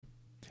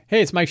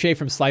Hey, it's Mike Shea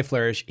from Sly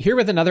Flourish, here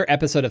with another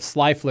episode of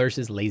Sly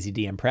Flourish's Lazy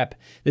DM Prep.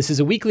 This is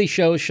a weekly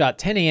show shot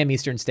 10 a.m.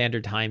 Eastern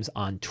Standard Times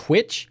on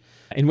Twitch,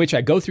 in which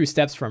I go through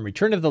steps from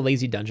Return of the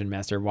Lazy Dungeon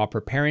Master while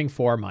preparing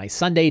for my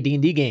Sunday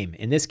D&D game.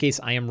 In this case,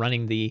 I am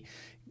running the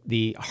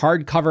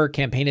hardcover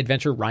campaign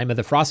adventure Rime of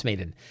the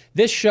Frostmaiden.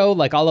 This show,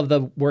 like all of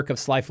the work of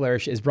Sly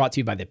Flourish, is brought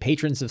to you by the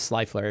patrons of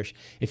Sly Flourish.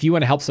 If you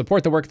want to help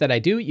support the work that I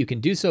do, you can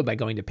do so by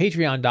going to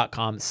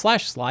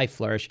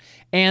patreon.com/slyflourish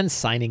and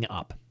signing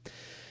up.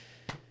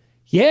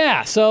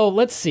 Yeah, so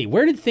let's see.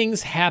 Where did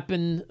things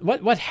happen?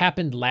 What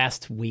happened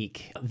last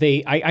week?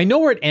 I know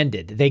where it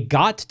ended. They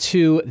got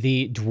to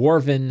the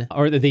Dwarven,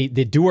 or the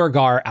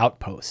Duergar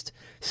outpost.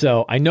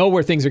 So I know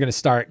where things are going to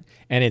start,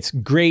 and it's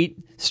great,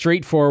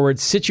 straightforward,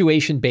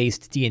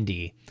 situation-based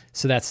D&D.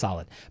 So that's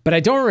solid. But I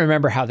don't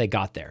remember how they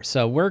got there.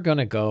 So we're going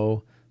to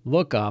go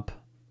look up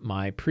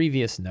my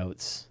previous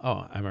notes.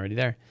 Oh, I'm already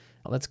there.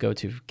 Let's go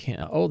to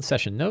old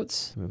session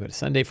notes. We'll go to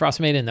Sunday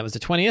Frostmaiden. That was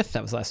the 20th.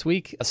 That was last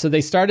week. So they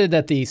started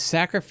at the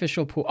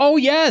sacrificial pool. Oh,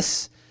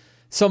 yes.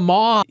 So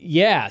Maud.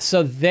 Yeah.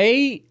 So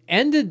we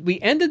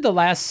ended the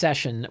last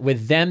session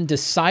with them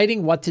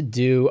deciding what to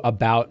do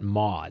about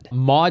Maud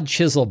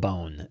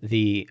Chiselbone,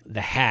 the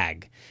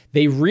hag.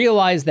 They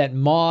realized that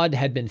Maud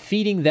had been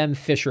feeding them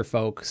fisher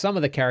folk. Some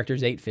of the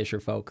characters ate fisher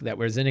folk that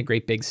was in a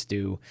great big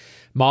stew.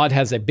 Maud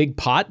has a big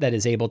pot that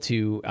is able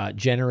to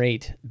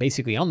generate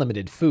basically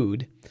unlimited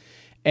food.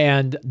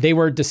 And they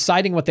were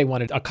deciding what they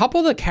wanted. A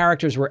couple of the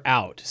characters were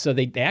out, so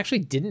they actually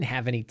didn't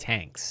have any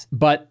tanks.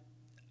 But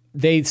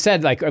they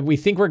said, like, we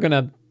think we're going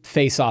to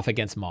face off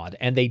against Maud.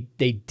 And they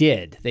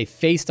did. They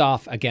faced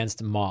off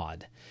against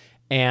Maud.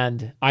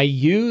 And I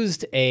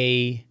used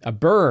a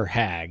burr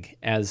hag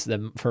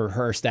for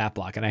her stat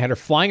block. And I had her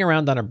flying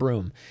around on a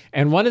broom.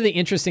 And one of the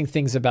interesting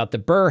things about the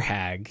burr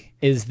hag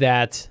is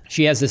that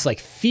she has this,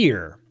 like,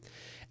 fear.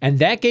 And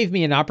that gave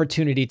me an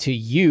opportunity to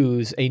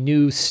use a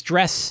new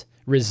stress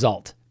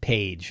result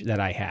page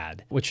that I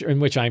had, in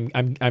which I'm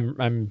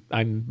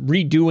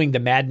redoing the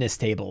madness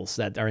tables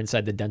that are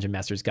inside the Dungeon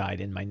Master's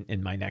Guide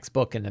in my next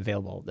book, and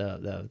available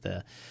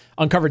the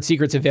uncovered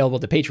secrets available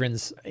to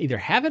patrons either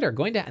have it or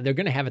they're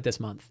going to have it this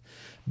month.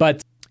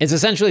 But it's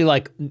essentially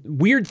like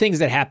weird things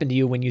that happen to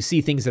you when you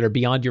see things that are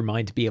beyond your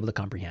mind to be able to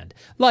comprehend,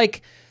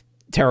 like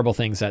terrible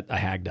things that a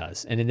hag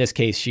does. And in this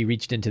case, she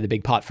reached into the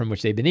big pot from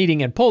which they've been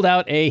eating and pulled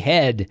out a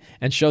head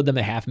and showed them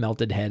a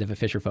half-melted head of a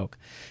fisherfolk.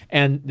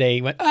 And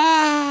they went,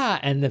 ah!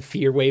 And the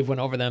fear wave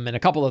went over them. And a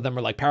couple of them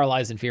were like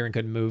paralyzed in fear and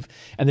couldn't move.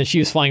 And then she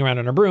was flying around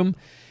on her broom.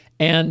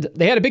 And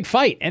they had a big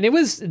fight. And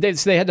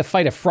they had to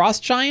fight a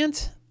frost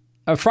giant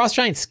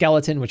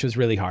skeleton, which was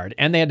really hard.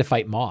 And they had to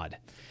fight Maud.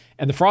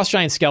 And the frost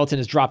giant skeleton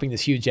is dropping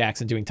this huge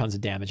axe and doing tons of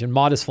damage. And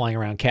Maud is flying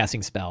around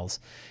casting spells.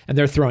 And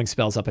they're throwing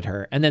spells up at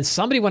her. And then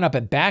somebody went up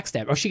and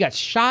backstabbed. Oh, she got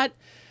shot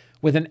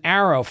with an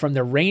arrow from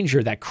the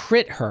ranger that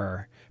crit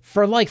her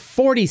for like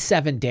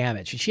 47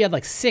 damage. And she had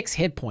like 6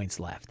 hit points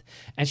left.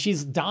 And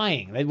she's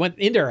dying. They went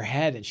into her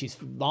head and she's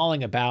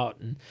lolling about.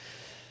 And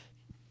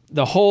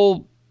the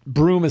whole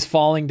broom is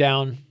falling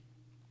down.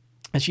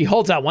 And she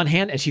holds out one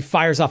hand and she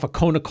fires off a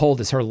cone of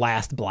cold as her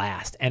last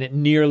blast. And it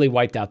nearly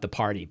wiped out the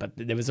party, but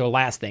it was her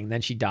last thing.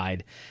 Then she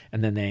died.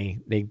 And then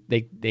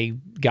they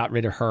got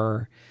rid of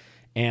her,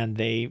 and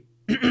they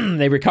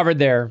they recovered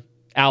their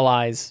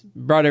allies,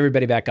 brought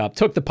everybody back up,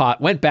 took the pot,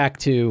 went back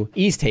to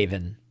East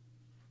Haven,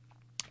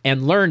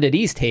 and learned at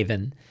East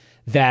Haven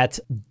that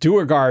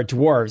Duergar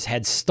dwarves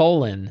had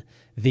stolen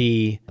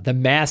the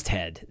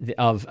masthead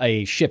of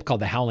a ship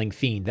called the Howling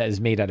Fiend that is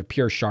made out of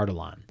pure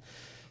Chardalon.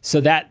 So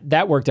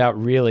that worked out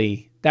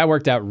really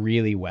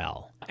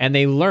well. And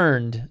they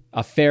learned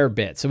a fair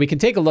bit. So we can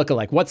take a look at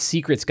like what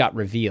secrets got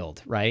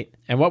revealed, right?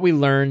 And what we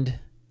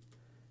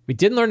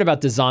did learn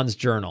about Dazan's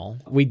journal.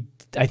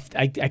 I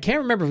can't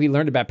remember if we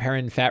learned about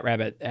Perrin Fat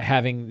Rabbit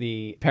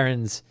having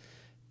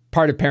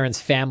part of Perrin's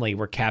family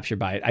were captured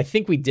by it. I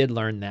think we did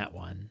learn that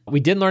one.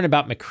 We did learn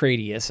about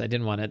Macradius. I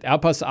didn't want it.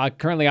 Outposts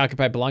currently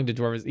occupied belong to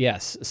dwarves.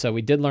 Yes. So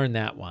we did learn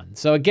that one.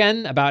 So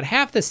again, about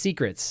half the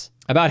secrets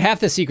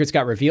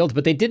got revealed,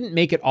 but they didn't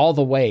make it all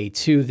the way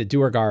to the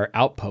Duergar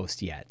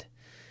outpost yet.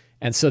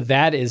 And so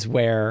that is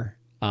where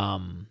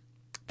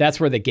that's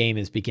where the game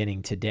is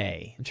beginning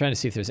today. I'm trying to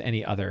see if there's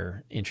any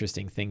other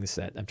interesting things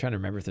I'm trying to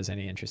remember if there's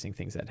any interesting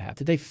things that happened.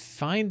 Did they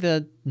find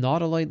the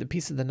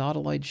piece of the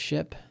Nautiloid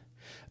ship?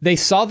 They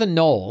saw the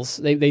gnolls.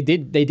 They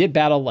did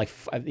battle, like,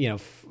 it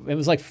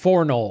was like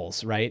 4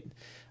 gnolls, right?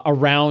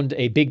 Around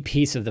a big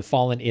piece of the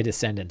fallen Id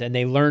Ascendant. And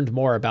they learned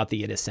more about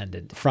the Id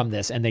Ascendant from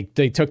this. And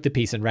they took the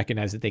piece and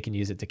recognized that they can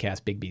use it to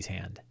cast Bigby's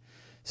hand.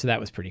 So that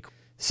was pretty cool.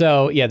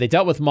 So yeah, they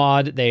dealt with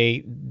Maud.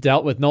 They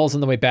dealt with gnolls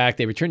on the way back.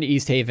 They returned to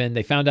East Haven.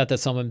 They found out that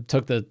someone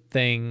took the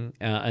thing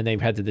and they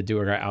headed to the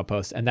Duergar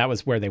outpost. And that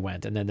was where they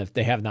went. And then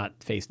they have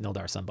not faced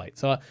Nildar Sunblight.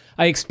 So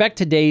I expect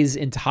today's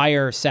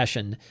entire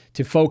session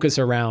to focus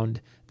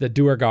around the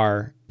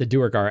Duergar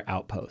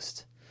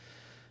outpost.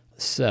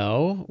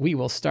 So we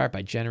will start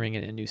by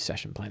generating a new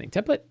session planning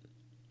template.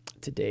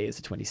 Today is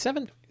the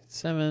 27th,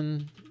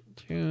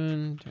 June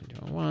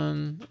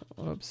 2021.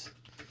 Whoops.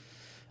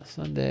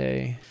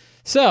 Sunday.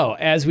 So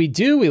as we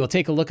do, we will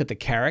take a look at the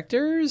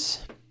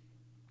characters.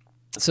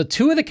 So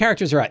 2 of the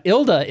characters are out.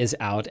 Ilda is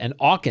out and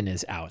Aachen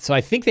is out. So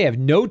I think they have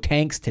no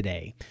tanks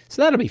today.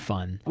 So that'll be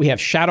fun. We have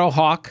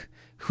Shadowhawk,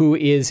 who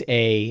is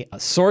a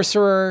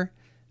sorcerer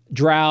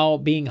drow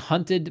being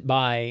hunted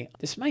by...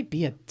 This might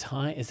be a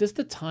time... Is this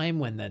the time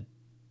when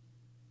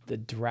the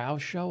drow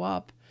show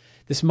up?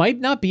 This might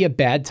not be a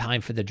bad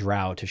time for the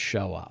drow to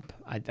show up.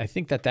 I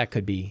think that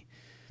could be...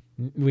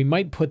 We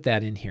might put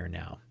that in here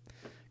now.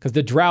 Because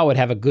the drow would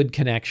have a good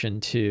connection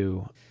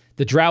to...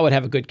 The drow would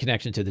have a good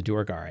connection to the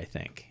Duergar, I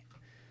think.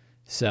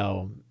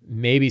 So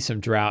maybe some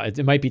drow...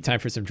 It might be time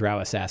for some drow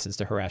assassins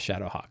to harass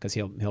Shadowhawk, because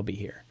he'll be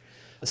here.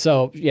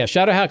 So yeah,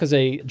 Shadowhawk is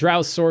a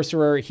drow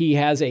sorcerer. He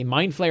has a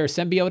Mind Flayer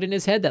symbiote in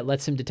his head that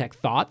lets him detect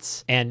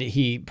thoughts, and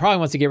he probably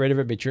wants to get rid of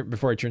it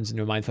before it turns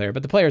into a Mind Flayer.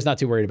 But the player's not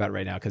too worried about it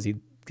right now because he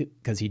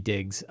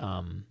digs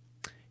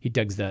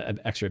the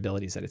extra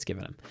abilities that it's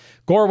given him.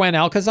 Gorwan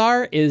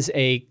Alcazar is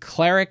a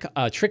cleric,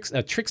 a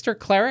trickster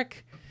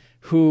cleric,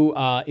 who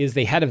is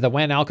the head of the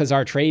Wan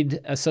Alcazar Trade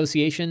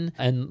Association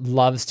and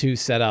loves to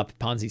set up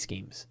Ponzi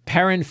schemes.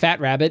 Perrin Fat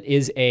Rabbit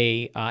is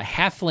a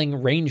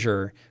halfling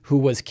ranger who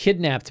was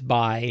kidnapped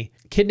by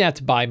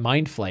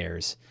Mind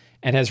Flayers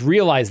and has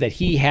realized that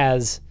he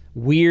has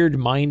weird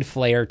Mind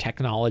Flayer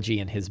technology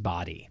in his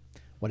body.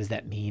 What does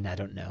that mean? I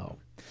don't know.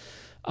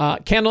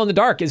 Candle in the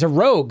Dark is a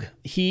rogue.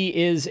 He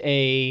is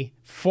a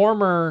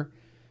former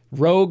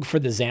rogue for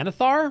the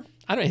Xanathar.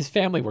 His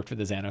family worked for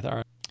the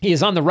Xanathar. He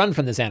is on the run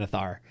from the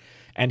Xanathar,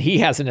 and he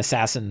has an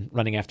assassin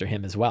running after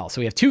him as well. So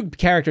we have 2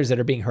 characters that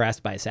are being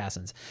harassed by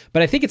assassins.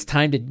 But I think it's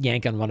time to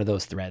yank on one of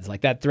those threads.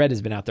 Like, that thread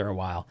has been out there a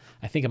while.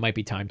 I think it might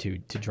be time to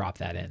drop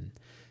that in.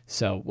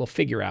 So we'll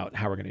figure out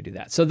how we're going to do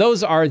that. So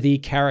those are the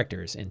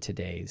characters in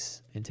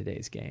today's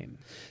game.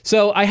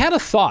 So I had a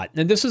thought,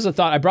 and this was a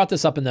thought. I brought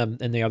this up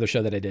in the other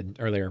show that I did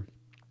earlier.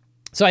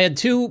 So I had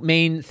 2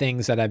 main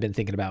things that I've been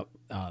thinking about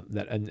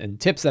and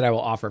tips that I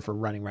will offer for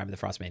running Rime of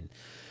the Frostmaiden.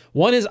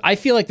 One is, I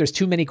feel like there's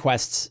too many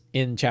quests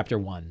in chapter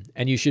 1,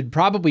 and you should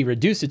probably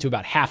reduce it to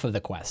about half of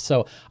the quests.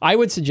 So I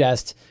would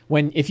suggest,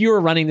 if you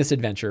were running this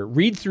adventure,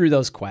 read through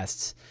those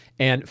quests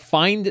and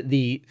find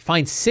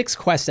 6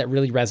 quests that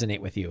really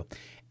resonate with you,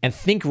 and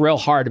think real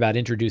hard about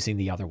introducing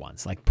the other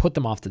ones. Like, put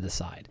them off to the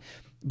side.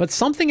 But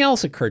something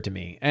else occurred to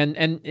me,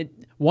 and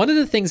one of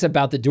the things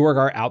about the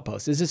Duergar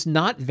outpost is it's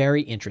not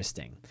very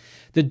interesting.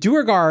 The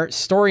Duergar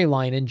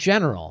storyline in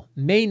general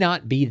may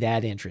not be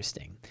that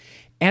interesting.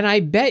 And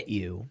I bet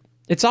you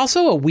it's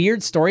also a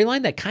weird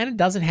storyline that kind of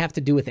doesn't have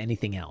to do with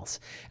anything else.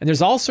 And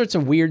there's all sorts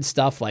of weird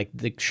stuff like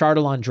the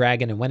Chardalon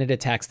dragon and when it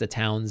attacks the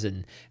towns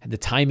and the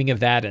timing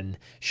of that and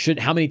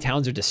how many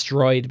towns are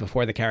destroyed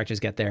before the characters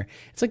get there.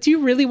 It's like, do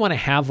you really want to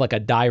have like a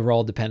die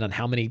roll depend on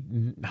how many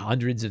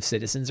hundreds of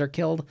citizens are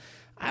killed?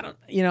 I don't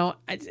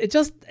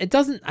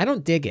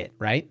dig it,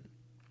 right?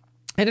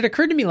 And it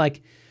occurred to me,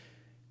 like,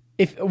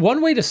 if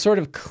one way to sort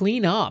of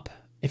clean up,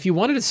 if you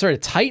wanted to sort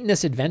of tighten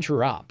this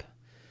adventure up,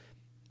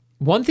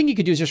 one thing you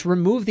could do is just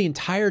remove the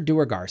entire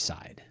Duergar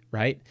side,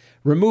 right?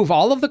 Remove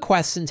all of the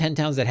quests in 10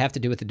 towns that have to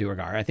do with the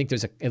Duergar. I think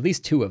there's at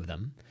least 2 of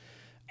them.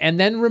 And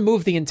then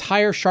remove the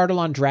entire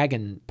Chardalon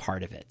dragon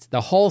part of it.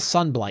 The whole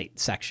Sunblight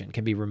section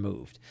can be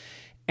removed.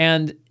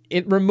 And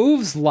it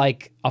removes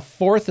like a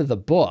fourth of the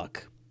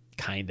book,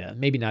 kind of,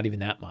 maybe not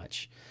even that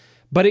much.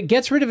 But it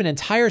gets rid of an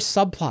entire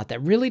subplot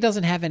that really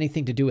doesn't have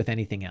anything to do with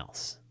anything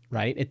else.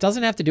 Right? It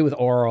doesn't have to do with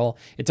Oral.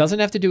 It doesn't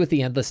have to do with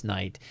the Endless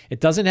Night. It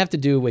doesn't have to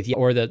do with the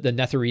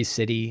Netherese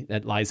city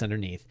that lies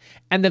underneath.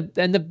 And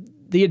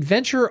the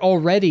adventure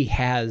already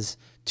has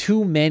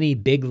too many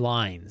big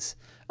lines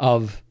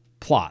of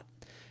plot.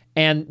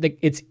 And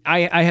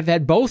I have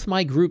had both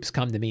my groups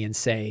come to me and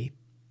say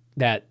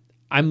that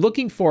I'm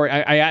looking for.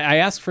 I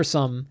asked for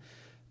some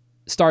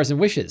stars and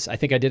wishes. I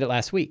think I did it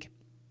last week,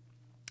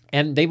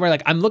 and they were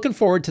like, I'm looking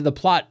forward to the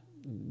plot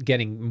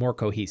getting more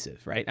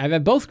cohesive. Right? I've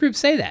had both groups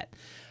say that.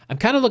 I'm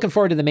kind of looking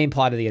forward to the main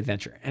plot of the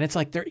adventure. And it's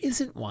like, there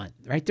isn't one,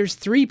 right? There's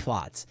 3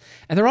 plots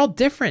and they're all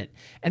different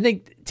and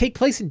they take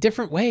place in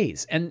different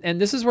ways. And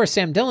this is where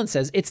Sam Dillon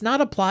says, it's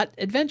not a plot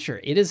adventure.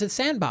 It is a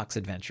sandbox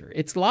adventure.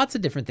 It's lots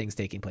of different things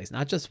taking place,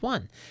 not just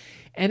one.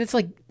 And it's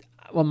like,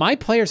 well, my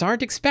players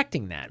aren't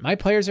expecting that. My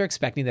players are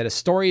expecting that a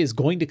story is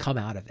going to come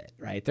out of it,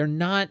 right? They're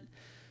not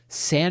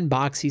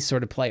sandboxy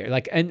sort of player.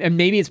 Like, and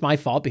maybe it's my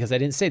fault because I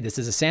didn't say this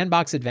is a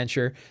sandbox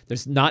adventure.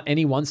 There's not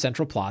any one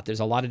central plot. There's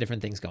a lot of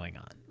different things going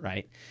on,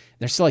 right?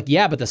 They're still like,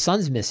 yeah, but the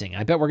sun's missing.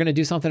 I bet we're going to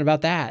do something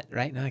about that,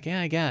 right? And I'm like, yeah,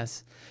 I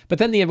guess. But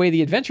then the way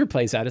the adventure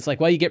plays out, it's like,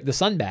 well, you get the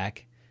sun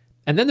back,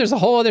 and then there's a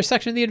whole other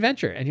section of the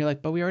adventure, and you're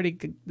like, but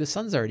the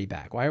sun's already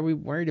back. Why are we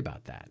worried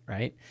about that,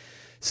 right?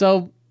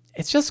 So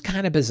it's just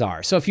kind of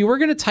bizarre. So if you were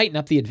going to tighten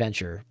up the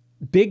adventure,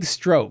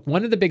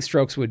 one of the big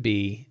strokes would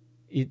be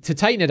to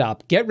tighten it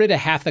up, get rid of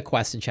half the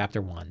quest in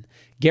chapter 1,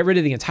 get rid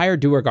of the entire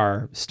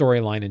Duergar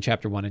storyline in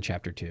chapter 1 and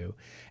chapter 2,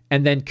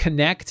 and then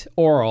connect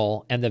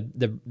Oral and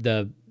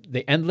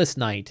the Endless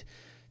Night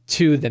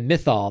to the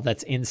Mythal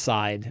that's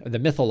inside, the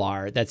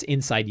Mythalar that's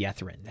inside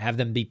Yethrin. Have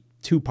them be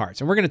 2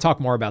 parts. And we're going to talk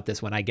more about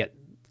this when I get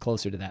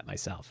closer to that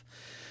myself.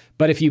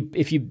 But if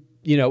you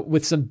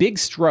with some big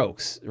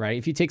strokes, right?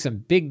 If you take some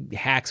big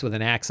hacks with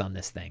an axe on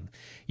this thing,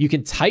 you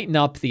can tighten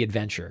up the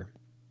adventure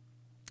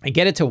and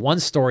get it to one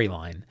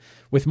storyline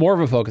with more of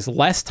a focus,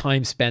 less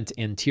time spent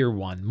in tier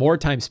 1, more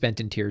time spent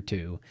in tier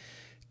 2,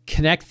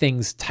 connect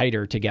things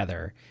tighter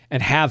together,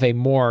 and have a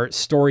more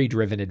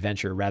story-driven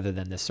adventure rather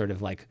than this sort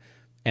of like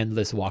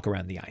endless walk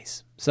around the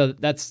ice. So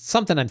that's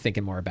something I'm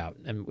thinking more about,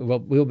 and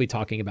we'll be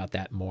talking about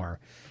that more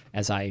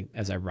as I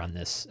run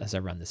this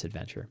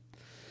adventure.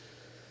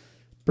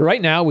 But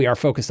right now we are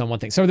focused on one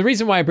thing. So the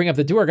reason why I bring up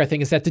the Duergar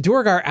thing is that the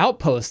Duergar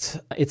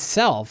outpost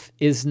itself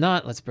is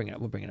not, let's bring it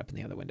up. We'll bring it up in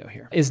the other window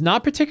here. Is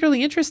not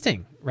particularly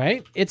interesting,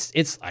 right?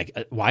 It's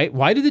like,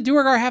 why do the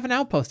Duergar have an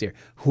outpost here?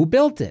 Who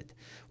built it?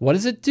 What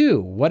does it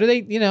do? What do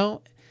they,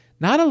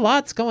 not a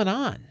lot's going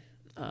on.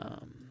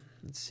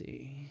 Let's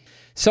see.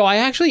 So I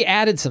actually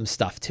added some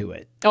stuff to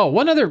it. Oh,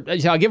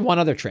 I'll give one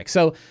other trick.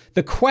 So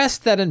the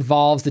quest that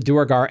involves the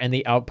Duergar and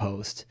the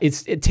outpost,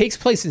 it takes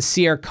place in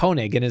Sierra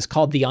Koenig and is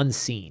called the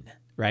Unseen,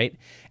 right?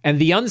 And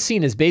the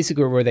Unseen is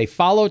basically where they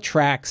follow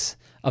tracks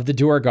of the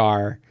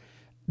Duergar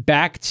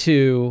back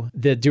to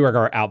the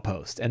Duergar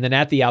outpost. And then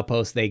at the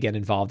outpost, they get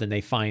involved and they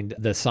find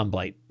the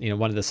Sunblight,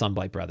 one of the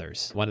Sunblight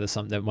brothers, one of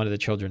the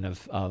children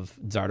of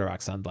Zardarok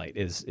Sunblight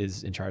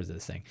is in charge of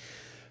this thing.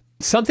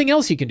 Something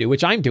else you can do,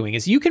 which I'm doing,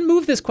 is you can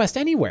move this quest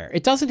anywhere.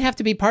 It doesn't have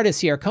to be part of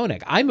Sierra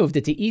Koenig. I moved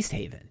it to East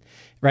Haven,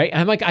 right? And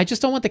I'm like, I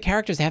just don't want the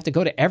characters to have to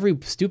go to every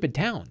stupid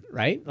town,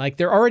 right? Like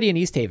they're already in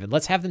East Haven.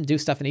 Let's have them do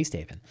stuff in East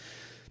Haven.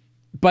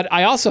 But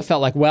I also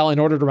felt like, well, in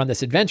order to run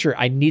this adventure,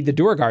 I need the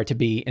Duergar to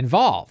be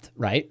involved,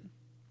 right?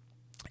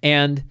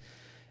 And,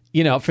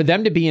 for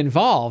them to be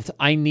involved,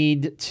 I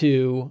need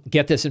to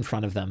get this in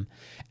front of them.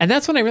 And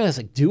that's when I realized,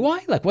 like, do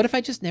I? Like, what if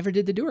I just never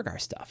did the Duergar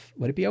stuff?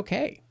 Would it be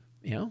okay?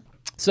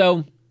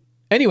 So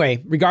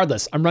anyway,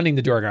 regardless, I'm running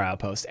the Duergar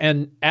outpost.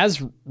 And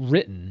as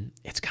written,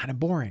 it's kind of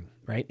boring,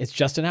 right? It's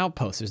just an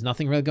outpost. There's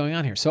nothing really going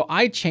on here. So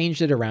I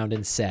changed it around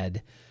and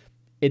said,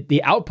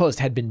 the outpost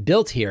had been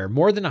built here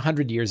more than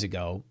 100 years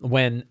ago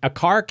when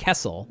Akar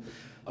Kessel,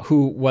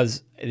 who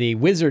was the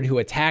wizard who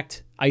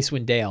attacked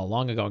Icewind Dale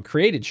long ago and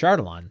created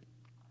Chardalon,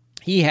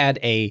 he had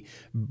a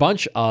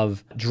bunch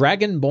of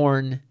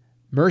dragonborn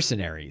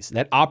mercenaries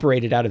that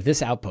operated out of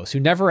this outpost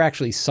who never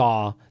actually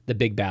saw the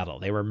big battle.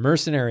 They were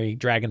mercenary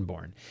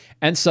dragonborn.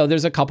 And so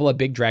there's a couple of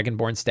big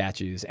dragonborn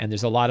statues and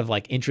there's a lot of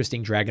like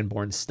interesting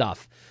dragonborn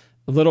stuff.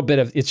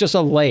 It's just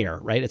a layer,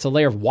 right? It's a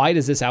layer of why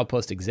does this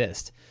outpost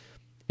exist?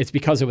 It's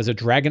because it was a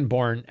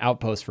dragonborn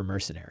outpost for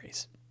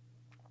mercenaries.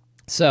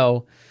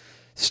 So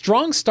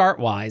strong start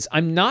wise,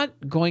 I'm not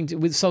going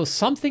to, so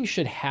something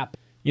should happen.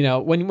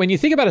 When you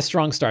think about a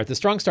strong start, the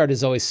strong start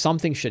is always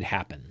something should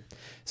happen.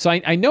 So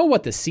I know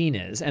what the scene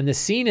is. And the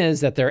scene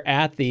is that they're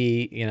at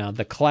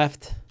the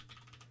cleft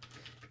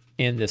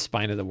in the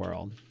spine of the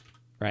world,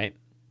 right?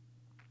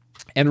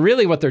 And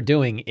really what they're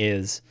doing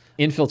is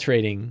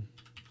infiltrating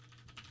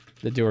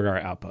the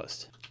Duergar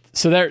outpost.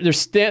 So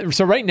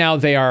so right now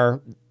they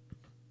are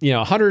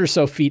 100 or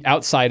so feet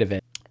outside of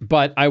it,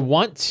 but I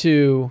want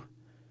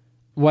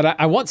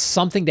I want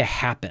something to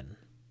happen.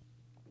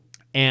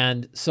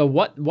 And so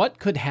what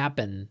could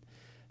happen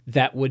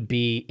that would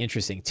be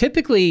interesting?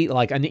 Typically,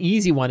 like an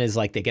easy one is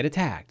like they get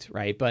attacked,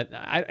 right? But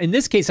in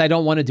this case, I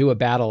don't want to do a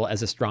battle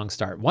as a strong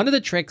start. One of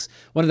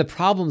the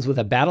problems with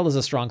a battle as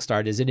a strong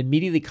start is it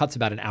immediately cuts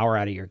about an hour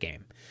out of your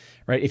game,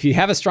 right? If you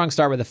have a strong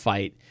start with a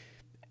fight,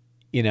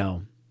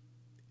 an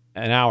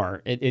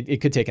hour,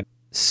 it could take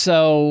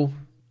so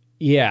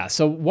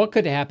what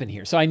could happen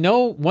here? So I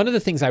know one of the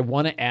things I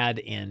want to add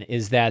in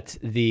is that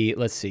the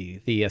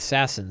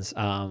assassins,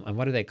 and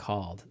what are they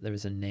called? There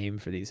was a name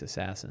for these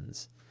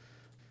assassins.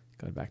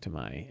 Going back to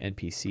my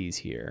NPCs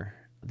here.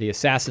 The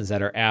assassins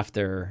that are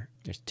after,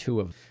 there's two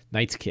of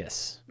Knight's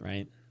Kiss,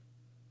 right?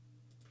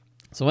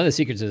 So one of the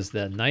secrets is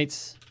the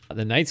Knight's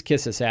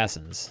Kiss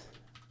assassins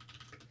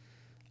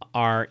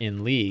are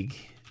in league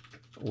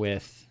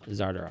with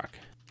Zardarok.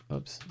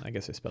 Oops, I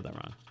guess I spelled that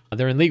wrong.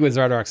 They're in league with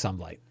Zardarok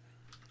Sunblight.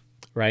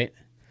 Right?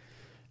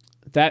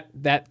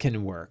 That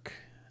can work.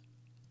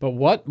 But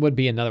what would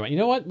be another one? You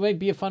know what might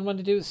be a fun one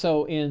to do?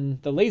 So in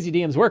the Lazy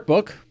DM's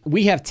workbook,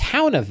 we have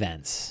town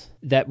events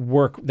that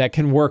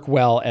can work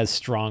well as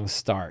strong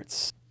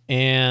starts.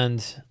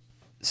 And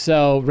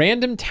so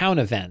random town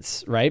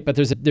events, right? But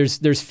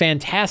there's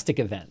fantastic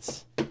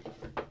events.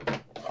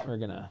 We're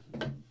gonna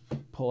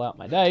pull out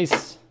my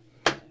dice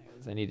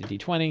because I need a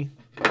D20.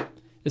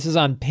 This is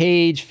on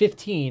page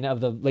 15 of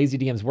the Lazy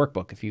DM's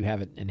workbook if you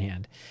have it in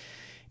hand.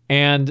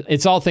 And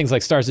it's all things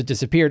like stars that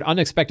disappeared,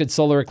 unexpected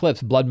solar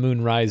eclipse, blood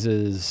moon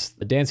rises,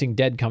 the dancing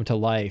dead come to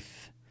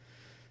life,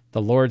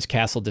 the Lord's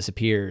castle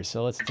disappears.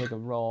 So let's take a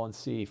roll and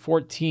see.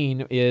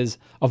 14 is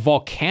a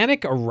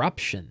volcanic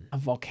eruption. A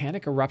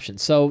volcanic eruption.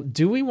 So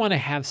do we want to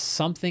have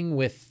something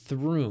with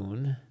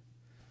Thrune?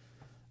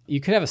 You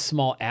could have a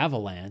small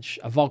avalanche.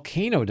 A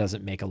volcano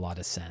doesn't make a lot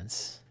of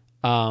sense.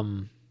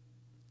 A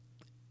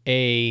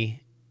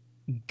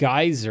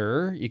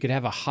geyser. You could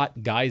have a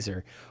hot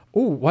geyser.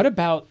 Ooh, what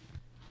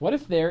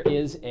if there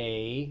is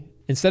a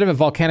instead of a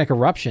volcanic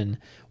eruption,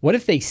 what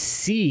if they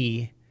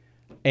see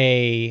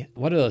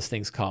what are those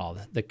things called?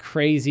 The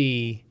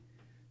crazy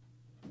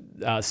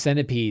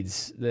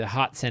centipedes, the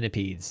hot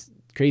centipedes,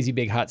 crazy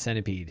big hot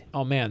centipede.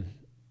 Oh man,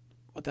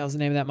 what the hell's the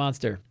name of that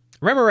monster?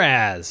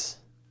 Remoraz.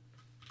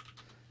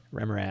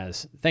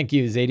 Thank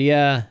you,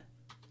 Zadia.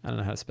 I don't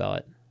know how to spell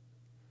it.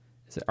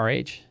 Is it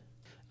RH?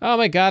 Oh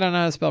my God, I don't know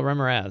how to spell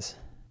Remoraz.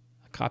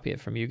 I'll copy it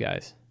from you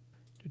guys.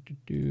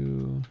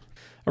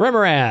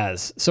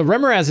 Remoraz. So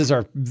Remoraz is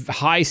our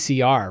high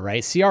CR,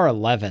 right? CR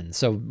 11.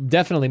 So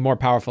definitely more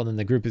powerful than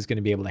the group is going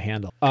to be able to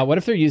handle. What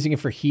if they're using it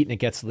for heat and it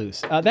gets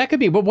loose? That could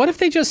be, but what if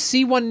they just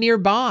see one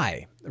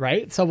nearby,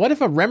 right? So what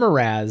if a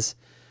Remoraz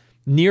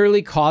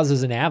nearly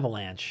causes an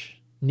avalanche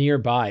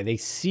nearby? They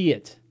see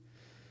it,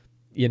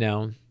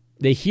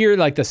 they hear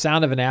like the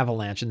sound of an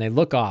avalanche and they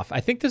look off. I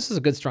think this is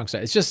a good strong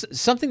start. It's just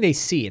something they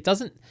see. It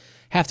doesn't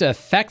have to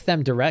affect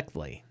them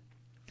directly.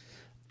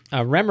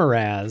 A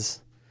Remoraz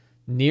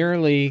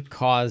nearly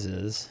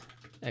causes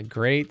a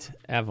great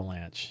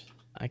avalanche.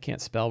 I can't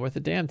spell worth a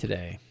damn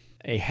today.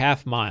 A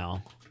half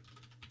mile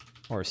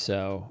or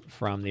so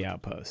from the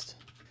outpost.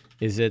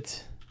 Is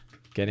it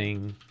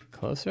getting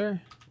closer?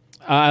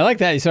 I like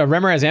that. So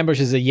Remoraz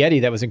ambushes a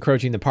Yeti that was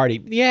encroaching the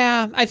party.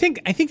 Yeah, I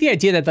think the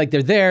idea that like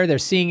they're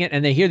seeing it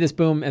and they hear this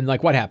boom and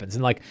like what happens?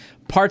 And like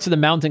parts of the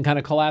mountain kind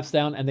of collapse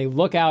down and they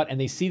look out and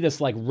they see this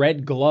like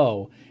red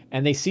glow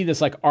and they see this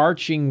like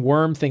arching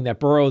worm thing that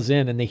burrows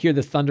in and they hear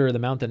the thunder of the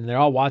mountain and they're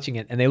all watching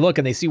it and they look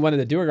and they see one of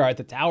the Duergar at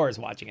the tower is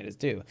watching it as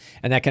too.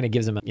 And that kind of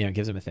gives them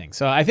a thing.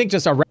 So I think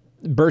just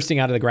bursting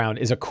out of the ground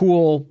is a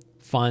cool,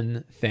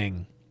 fun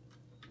thing.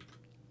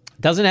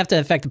 Doesn't have to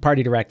affect the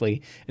party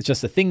directly. It's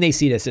just a thing they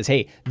see that says,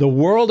 hey, the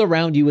world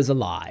around you is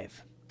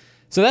alive.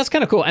 So that's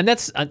kind of cool. And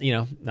that's,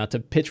 not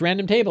to pitch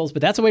random tables,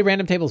 but that's the way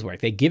random tables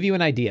work. They give you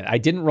an idea. I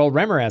didn't roll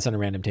Remoraz on a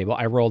random table.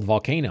 I rolled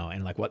volcano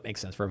and like, what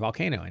makes sense for a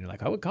volcano? And you're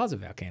like, what would cause a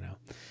volcano?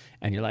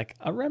 And you're like,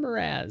 a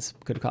Remoraz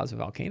could cause a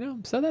volcano.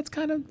 So that's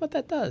kind of what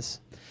that does.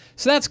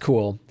 So that's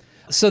cool.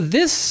 So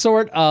this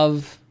sort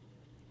of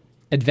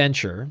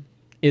adventure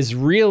is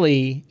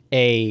really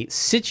a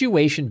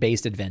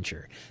situation-based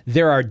adventure.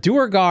 There are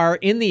Duergar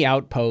in the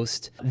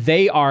outpost.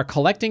 They are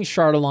collecting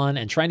Chardalon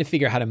and trying to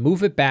figure out how to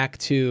move it back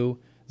to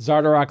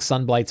Zardarok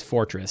Sunblight's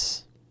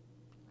fortress.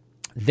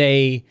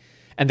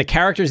 And the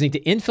characters need to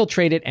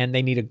infiltrate it and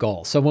they need a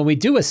goal. So when we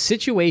do a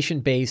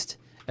situation-based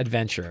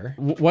adventure,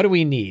 what do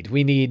we need?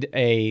 We need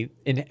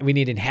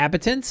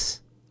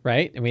inhabitants,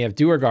 right? And we have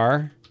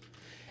Duergar.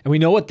 And we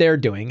know what they're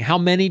doing. How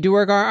many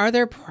Duergar are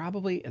there? Are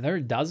there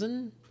a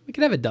dozen? We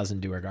could have a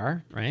dozen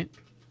Duergar, right?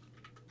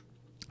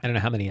 I don't know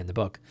how many in the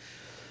book.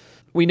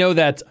 We know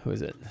that, who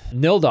is it?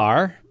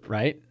 Nildar,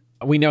 right?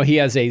 We know he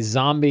has a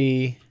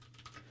zombie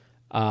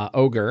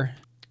ogre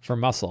for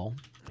muscle.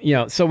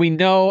 So we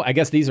know, I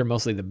guess these are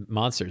mostly the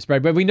monsters,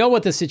 right? But we know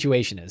what the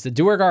situation is. The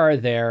Duergar are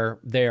there.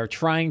 They are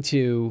trying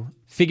to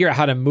figure out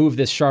how to move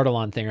this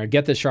Chardalon thing or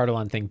get this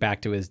Chardalon thing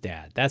back to his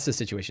dad. That's the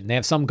situation. They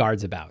have some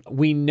guards about.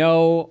 We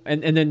know,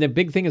 and then the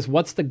big thing is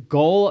what's the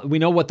goal? We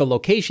know what the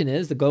location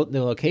is. The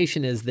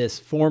location is this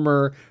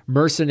former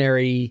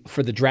mercenary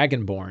for the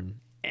Dragonborn.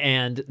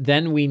 And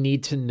then we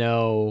need to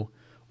know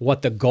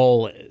what the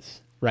goal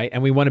is, right?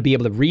 And we want to be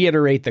able to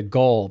reiterate the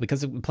goal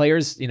because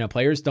players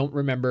don't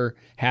remember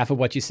half of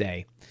what you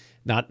say.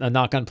 Not a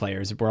knock on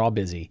players. We're all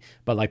busy.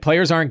 But like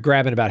players aren't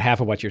grabbing about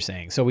half of what you're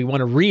saying. So we want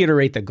to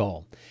reiterate the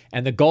goal.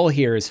 And the goal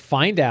here is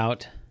find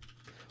out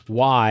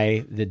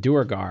why the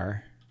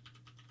Duergar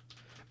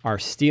are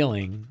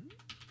stealing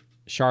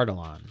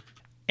Chardalon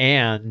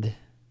and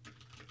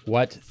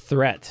what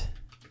threat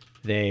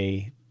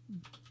they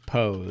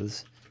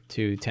pose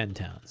to 10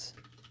 towns.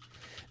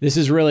 This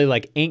is really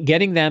like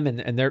getting them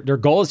and their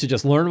goal is to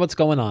just learn what's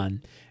going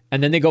on.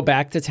 And then they go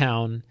back to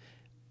town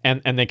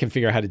and they can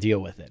figure out how to deal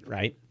with it,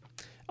 right?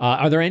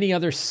 Are there any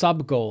other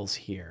sub goals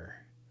here?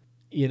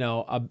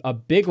 A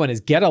big one is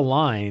get a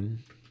line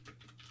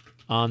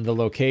on the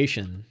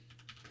location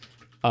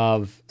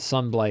of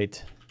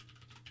Sunblight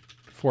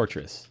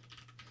Fortress.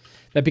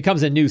 That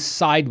becomes a new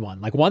side one.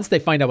 Like once they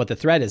find out what the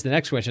threat is, the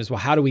next question is, well,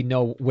 how do we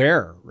know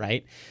where,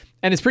 right?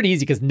 And it's pretty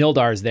easy because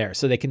Nildar is there,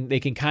 so they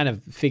can kind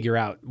of figure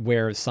out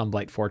where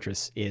Sunblight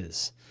Fortress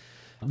is.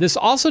 This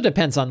also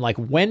depends on like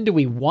when do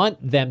we want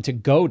them to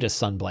go to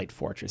Sunblight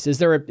Fortress?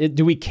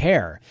 Do we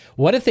care?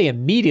 What if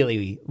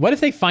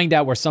they find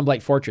out where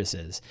Sunblight Fortress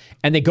is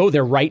and they go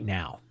there right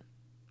now?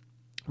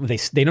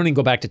 They don't even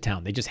go back to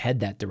town. They just head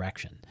that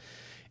direction.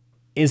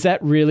 Is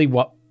that really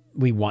what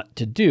we want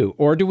to do?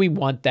 Or do we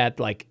want that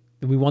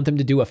we want them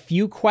to do a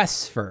few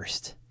quests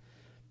first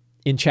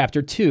in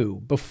chapter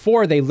 2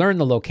 before they learn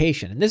the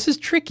location? And this is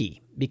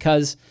tricky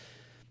because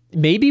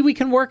maybe we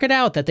can work it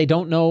out that they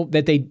don't know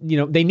that they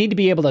need to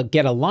be able to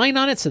get a line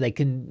on it so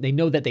they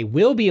know that they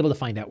will be able to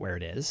find out where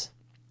it is.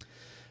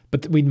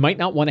 But we might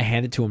not want to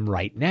hand it to them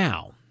right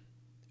now,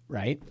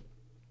 right?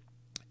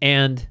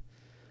 And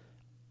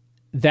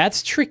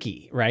that's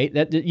tricky, right?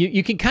 That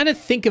you can kind of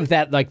think of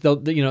that like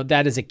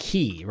that as a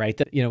key, right?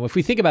 That if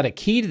we think about a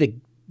key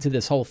to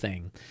this whole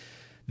thing,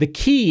 the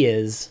key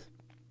is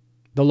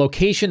the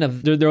location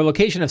of the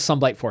location of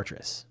Sunblight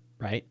Fortress,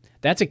 right?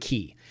 That's a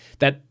key.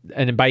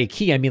 And by a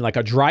key, I mean like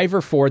a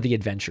driver for the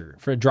adventure,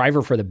 for a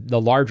driver for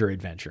the larger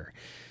adventure.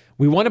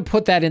 We want to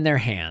put that in their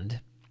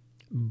hand,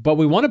 but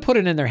we want to put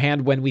it in their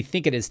hand when we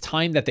think it is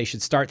time that they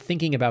should start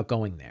thinking about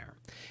going there.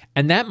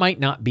 And that might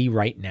not be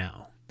right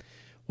now.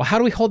 Well, how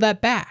do we hold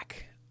that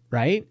back,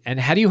 right? And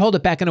how do you hold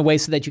it back in a way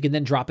so that you can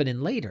then drop it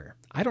in later?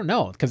 I don't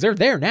know, because they're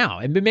there now.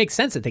 It makes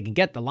sense that they can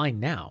get the line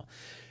now.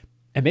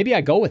 And maybe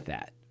I go with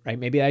that, right?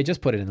 Maybe I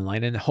just put it in the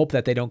line and hope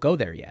that they don't go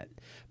there yet.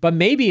 But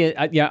maybe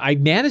I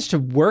managed to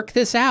work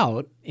this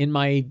out in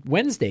my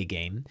Wednesday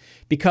game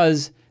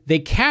because they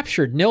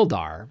captured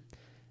Nildar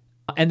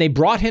and they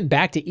brought him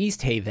back to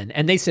East Haven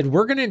and they said,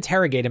 we're going to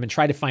interrogate him and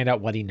try to find out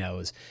what he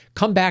knows.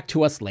 Come back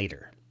to us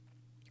later,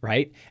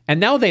 right? And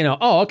now they know,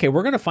 oh, okay,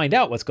 we're going to find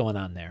out what's going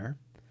on there,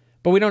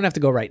 but we don't have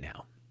to go right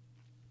now.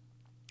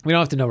 We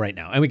don't have to know right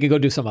now. And we can go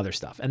do some other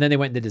stuff. And then they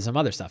went and did some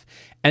other stuff.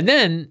 And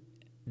then,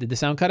 did the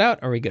sound cut out?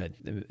 Are we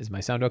good? Is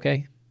my sound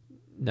okay?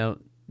 No,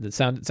 the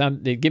sound.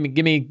 Give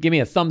me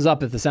a thumbs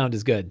up if the sound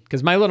is good,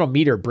 because my little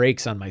meter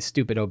breaks on my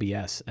stupid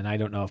OBS, and I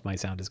don't know if my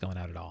sound is going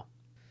out at all.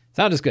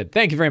 Sound is good.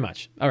 Thank you very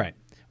much. All right,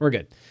 we're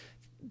good.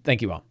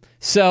 Thank you all.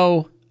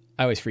 So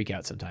I always freak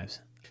out sometimes.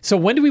 So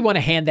when do we want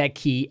to hand that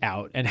key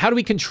out, and how do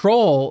we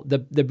control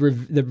the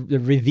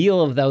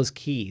reveal of those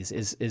keys?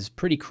 Is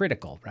pretty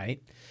critical,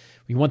 right?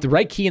 We want the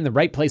right key in the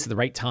right place at the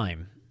right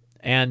time,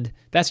 and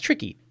that's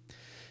tricky.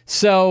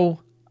 So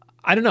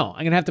I don't know.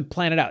 I'm going to have to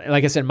plan it out.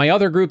 Like I said, my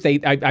other group,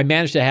 I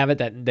managed to have it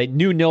that they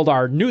knew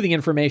Nildar knew the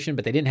information,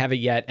 but they didn't have it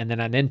yet. And then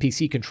an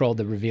NPC controlled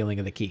the revealing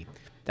of the key.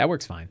 That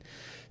works fine.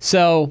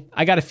 So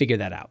I got to figure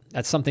that out.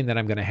 That's something that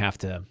I'm going to have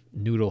to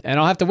noodle, and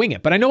I'll have to wing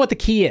it. But I know what the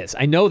key is.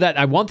 I know that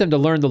I want them to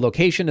learn the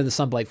location of the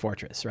Sunblight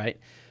Fortress, right?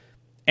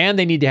 And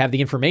they need to have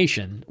the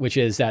information, which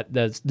is that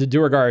the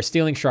Duergar are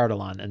stealing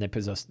Chardalon and they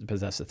possess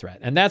the threat.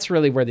 And that's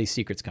really where these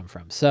secrets come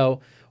from. So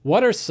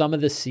what are some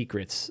of the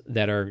secrets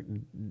that are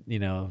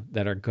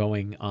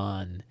going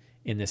on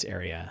in this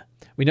area?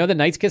 We know the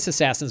Night's Kiss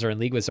assassins are in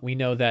league with. We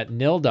know that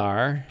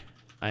Nildar,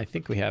 I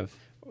think we have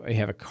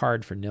a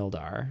card for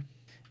Nildar,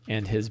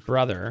 and his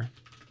brother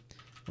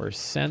were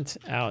sent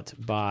out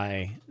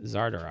by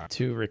Zardarok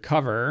to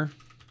recover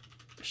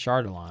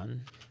Chardalon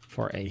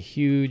for a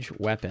huge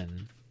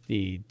weapon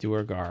the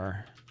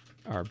Duergar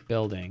are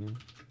building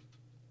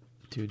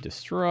to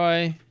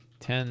destroy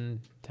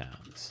 10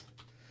 towns.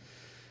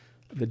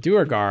 The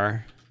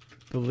Duergar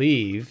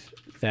believe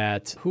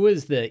that who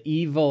is the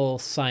evil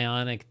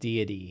psionic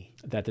deity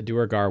that the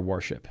Duergar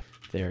worship?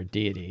 Their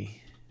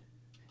deity,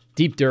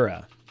 Deep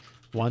Dura,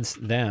 wants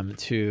them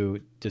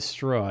to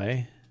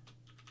destroy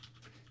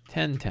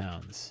 10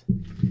 towns.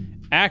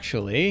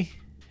 Actually,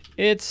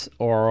 it's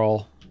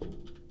Auril.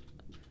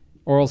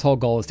 Auril's whole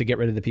goal is to get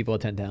rid of the people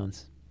of 10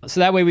 towns. So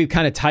that way we've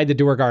kind of tied the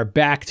Duergar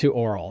back to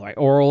Auril, right?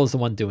 Auril is the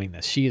one doing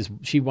this.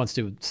 She wants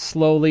to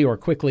slowly or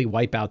quickly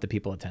wipe out the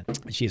people of 10.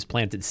 She has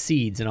planted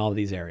seeds in all of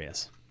these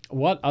areas.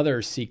 What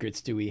other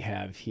secrets do we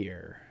have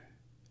here?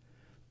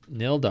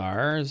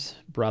 Nildar's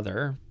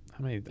brother,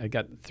 how many? I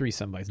got 3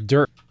 somebody's.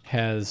 Dirk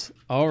has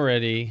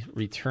already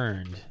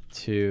returned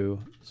to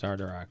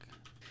Zardarok.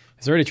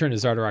 Has already returned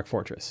to Zardarok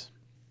Fortress.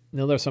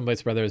 Nildar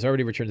Sunblight's brother has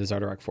already returned to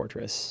Zardarok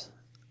Fortress.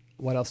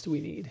 What else do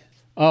we need?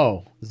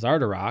 Oh,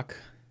 Zardarok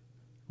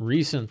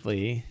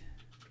recently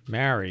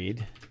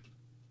married.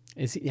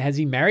 Has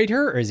he married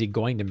her, or is he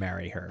going to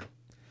marry her?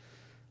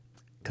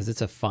 Because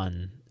it's a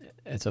fun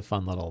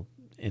little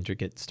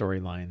intricate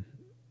storyline.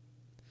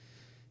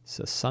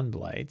 So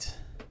Sunblight,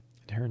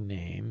 her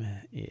name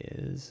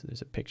is,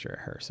 there's a picture of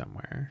her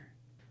somewhere.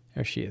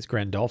 There she is,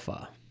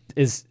 Grandolpha.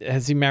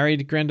 Has he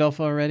married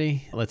Grandolpha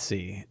already? Let's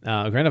see.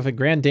 Grandolpha,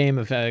 Grand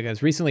Dame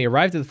has recently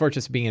arrived at the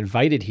fortress, being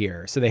invited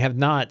here. So they have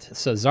not.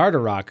 So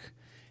Zardarok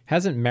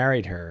hasn't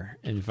married her,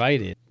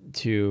 invited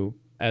to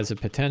as a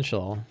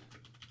potential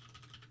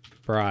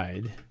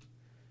bride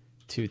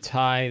to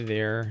tie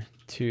their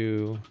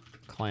 2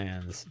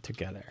 clans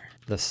together.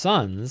 The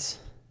sons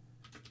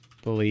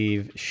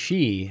believe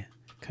she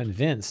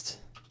convinced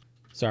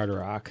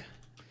Zardarok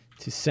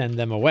to send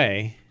them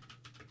away,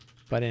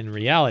 but in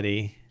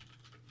reality,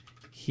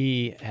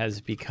 he has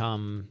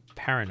become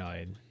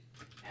paranoid,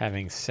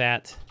 having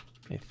sat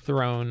a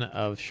throne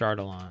of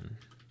Chardalon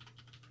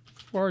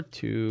for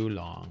too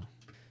long.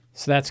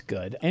 So that's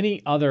good.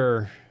 Any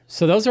other?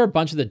 So those are a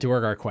bunch of the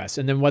Duergar quests.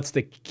 And then what's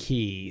the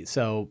key?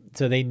 So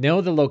they know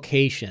the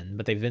location,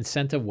 but they've been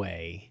sent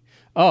away.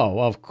 Oh,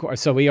 well, of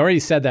course. So we already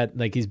said that,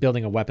 like, he's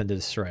building a weapon to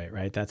destroy it,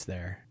 right? That's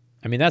there.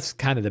 I mean, that's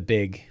kind of the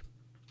big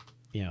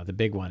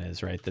one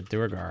is, right? The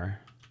Duergar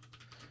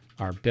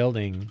are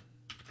building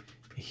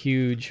a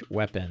huge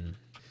weapon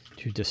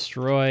to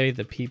destroy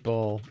the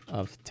people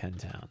of 10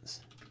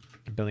 towns.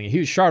 They're building a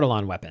huge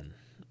Chardalon weapon,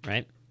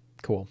 right?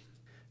 Cool.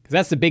 Because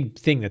that's the big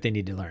thing that they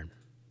need to learn.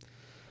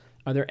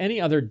 Are there any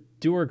other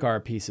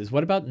Duergar pieces?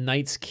 What about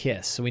Night's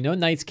Kiss? So we know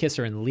Night's Kiss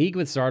are in league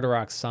with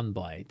Zardarok's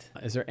Sunblight.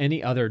 Is there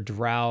any other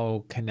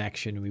drow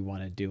connection we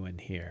want to do in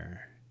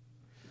here?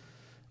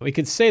 We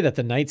could say that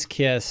the Night's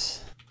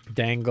Kiss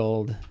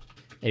dangled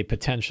a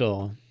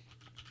potential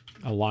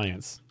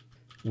alliance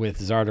with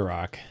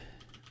Zardarok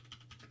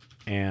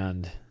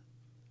and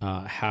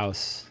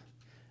House.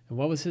 And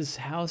what was his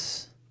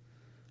house?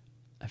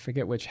 I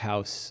forget which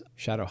house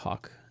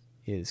Shadowhawk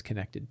is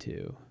connected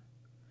to.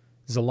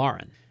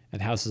 Zalaran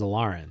and House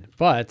Zalaran.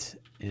 But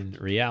in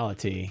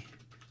reality,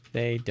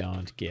 they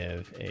don't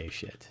give a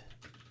shit.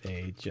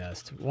 They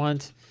just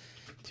want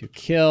to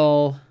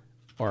kill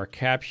or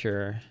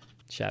capture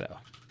Shadow.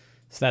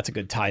 So that's a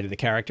good tie to the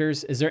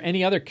characters. Is there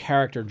any other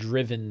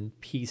character-driven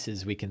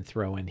pieces we can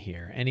throw in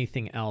here?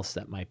 Anything else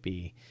that might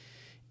be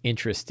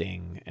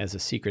interesting as a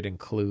secret and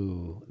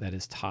clue that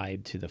is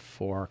tied to the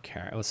 4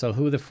 characters? So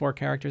who are the 4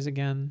 characters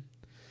again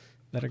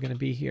that are going to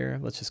be here?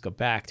 Let's just go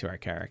back to our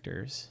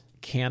characters.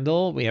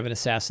 Candle, we have an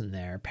assassin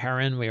there.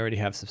 Perrin, we already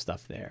have some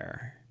stuff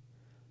there.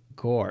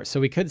 Gore.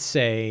 So we could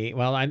say,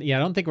 well, I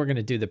don't think we're going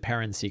to do the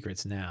Perrin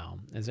secrets now.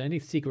 Is there any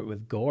secret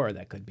with Gore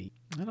that could be?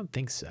 I don't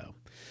think so.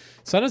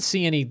 So I don't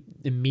see any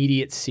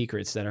immediate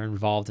secrets that are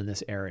involved in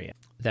this area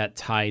that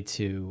tie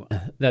to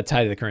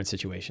the current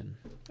situation.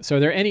 So are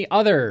there any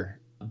other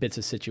bits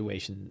of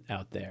situation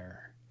out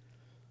there?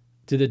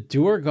 Do the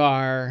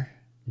Duergar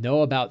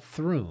know about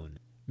Thrun?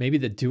 Maybe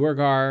the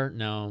Duergar,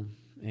 no.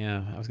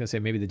 Yeah, I was going to say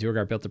maybe the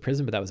Duergar built the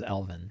prison, but that was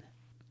Elven.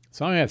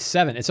 So I only have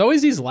 7. It's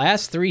always these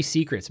last 3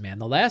 secrets, man.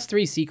 The last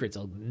 3 secrets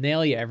will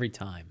nail you every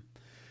time.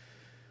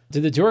 Do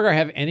the Duergar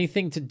have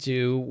anything to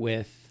do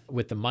with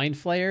the Mind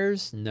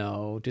Flayers?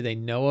 No. Do they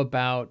know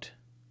about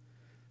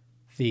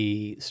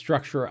the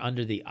structure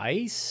under the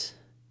ice?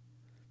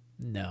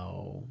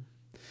 No.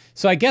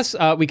 So I guess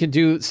we can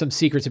do some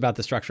secrets about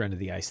the structure under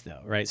the ice,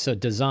 though, right? So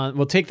Dazan,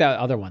 we'll take that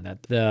other one,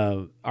 that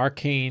the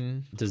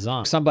Arcane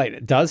Dazan.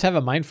 Somebody does have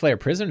a Mind Flayer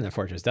prison in the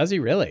fortress. Does he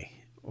really?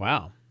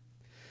 Wow.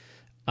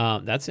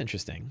 That's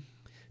interesting.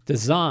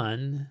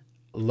 Dazan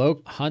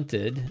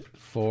hunted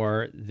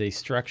for the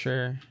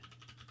structure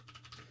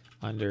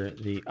under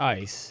the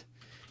ice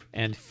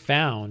and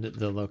found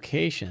the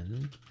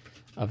location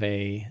of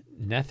a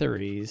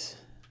Netherese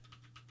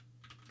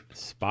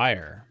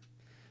spire.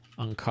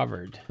 An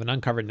uncovered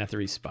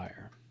Netherese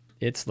spire.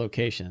 Its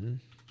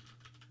location,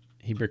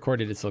 he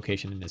recorded its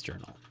location in his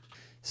journal.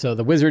 So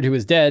the wizard who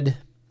is dead,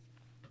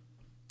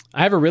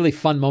 I have a really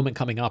fun moment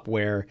coming up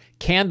where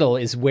Candle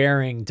is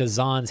wearing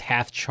Dazan's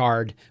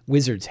half-charred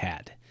wizard's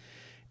hat.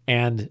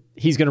 And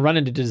he's going to run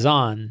into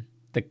Dazan,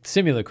 the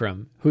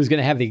simulacrum, who's going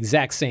to have the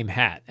exact same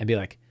hat and be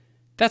like,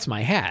 that's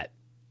my hat,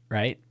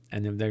 right?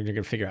 And then they're going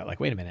to figure out, like,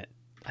 wait a minute.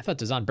 I thought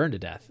Dazan burned to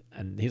death.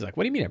 And he's like,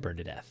 what do you mean I burned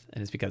to death?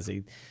 And it's because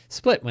they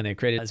split when they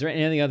created. Is there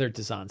any other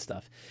Dazan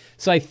stuff?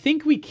 So I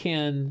think we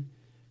can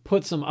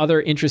put some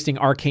other interesting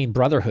Arcane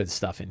Brotherhood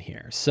stuff in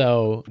here.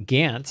 So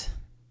Gant,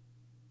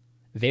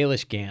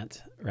 Valish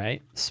Gant,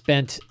 right,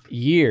 spent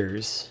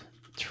years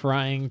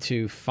trying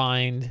to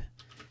find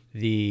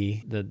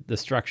the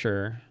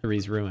structure of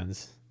these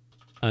ruins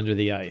under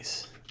the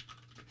ice.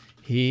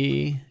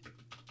 He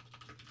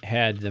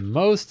had the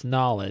most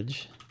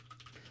knowledge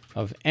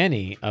of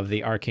any of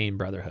the Arcane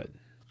Brotherhood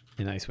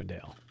in Icewind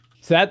Dale.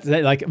 So that's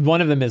like, one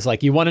of them is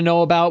like, you want to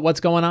know about what's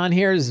going on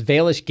here? Is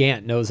Valish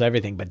Gant knows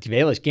everything, but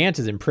Valish Gant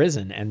is in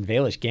prison and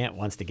Valish Gant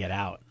wants to get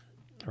out,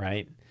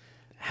 right?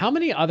 How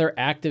many other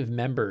active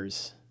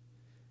members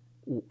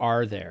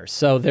are there?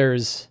 So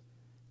there's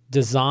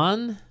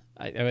Dazan.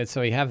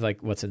 So we have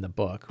like what's in the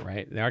book,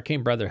 right? The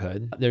Arcane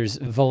Brotherhood. There's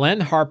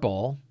Valen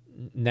Harpal.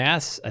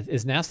 Nass.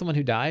 Is Nass the one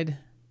who died?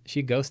 Is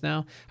she a ghost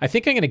now? I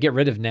think I'm going to get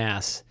rid of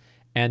Nass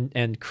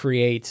and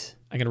create,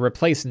 I'm going to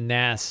replace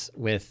Nass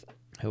with,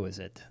 who is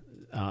it?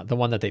 The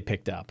one that they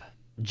picked up.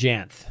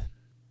 Janth.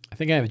 I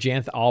think I have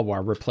Janth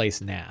Alwar replace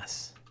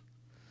Nass.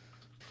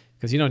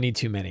 Because you don't need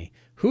too many.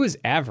 Who is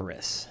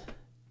Avarice?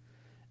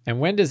 And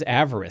when does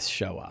Avarice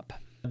show up?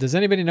 Does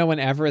anybody know when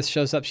Avarice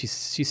shows up? She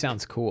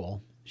sounds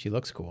cool. She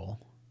looks cool.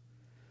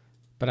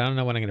 But I don't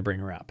know when I'm going to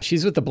bring her up.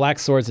 She's with the black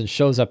swords and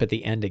shows up at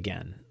the end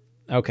again.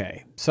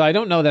 Okay. So I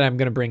don't know that I'm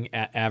going to bring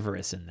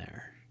Avarice in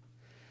there.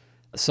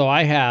 So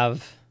I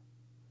have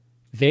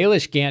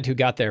Valish Gant, who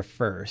got there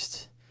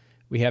first.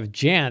 We have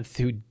Janth,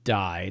 who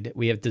died.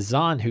 We have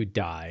Dazan, who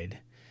died.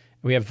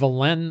 We have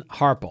Valen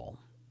Harpal,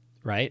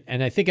 right?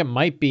 And I think it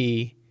might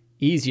be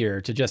easier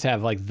to just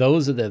have like,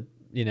 those are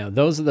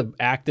the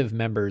active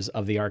members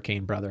of the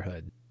Arcane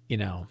Brotherhood.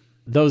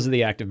 Those are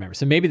the active members.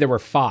 So maybe there were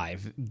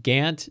 5.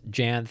 Gant,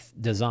 Janth,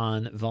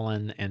 Dazan,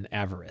 Valen, and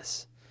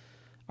Avarice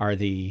are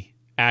the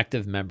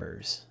active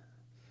members.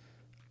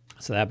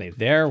 So that'd be,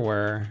 there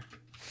were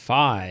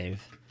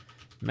 5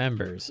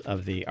 members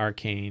of the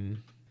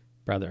Arcane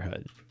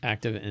Brotherhood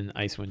active in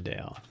Icewind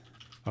Dale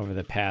over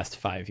the past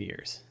 5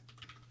 years.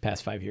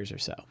 Past 5 years or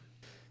so.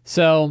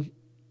 So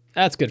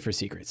that's good for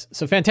secrets.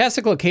 So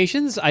fantastic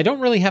locations. I don't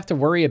really have to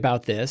worry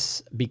about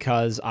this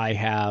because I've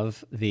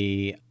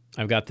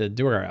got the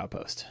Duergar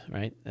outpost,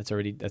 right? That's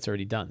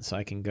already done. So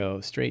I can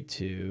go straight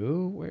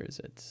to, where is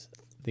it?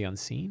 The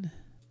Unseen.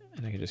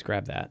 And I can just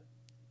grab that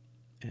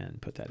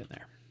and put that in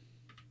there.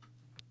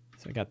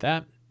 So I got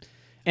that.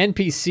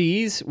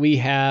 NPCs, we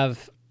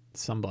have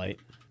Sunblight.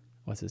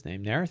 What's his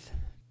name? Nerth?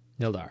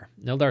 Nildar.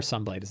 Nildar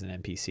Sunblade is an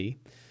NPC.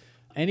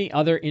 Any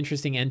other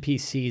interesting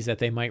NPCs that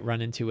they might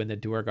run into in the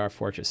Duergar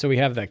Fortress? So we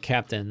have the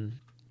Captain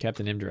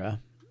Imdra,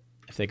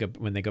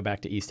 when they go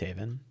back to East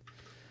Haven.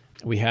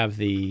 We have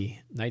the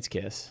Knight's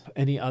Kiss.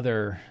 Any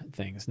other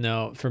things?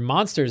 No. For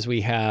monsters,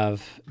 we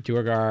have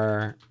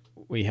Duergar.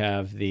 We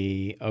have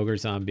the Ogre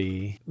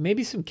Zombie.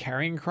 Maybe some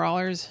carrion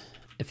crawlers.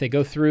 If they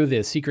go through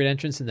the secret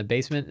entrance in the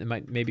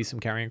basement, maybe some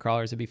carrion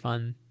crawlers would be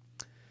fun.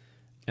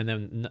 And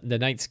then the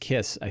Knight's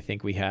Kiss, I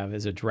think we have,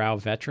 is a Drow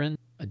veteran,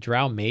 a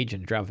Drow mage,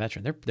 and a Drow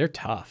veteran. They're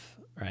tough,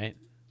 right?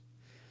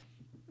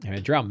 I mean,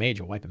 a Drow mage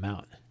will wipe them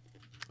out.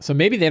 So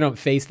maybe they don't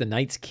face the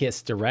Knight's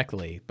Kiss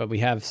directly, but we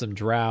have some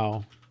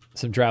Drow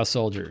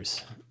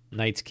soldiers,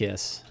 Knight's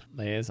Kiss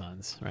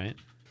liaisons, right?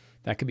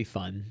 That could be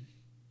fun.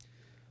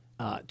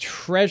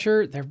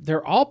 Treasure,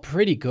 they're all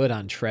pretty good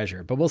on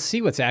treasure, but we'll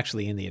see what's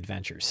actually in the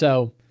adventure.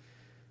 So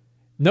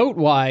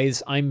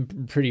note-wise, I'm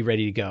pretty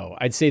ready to go.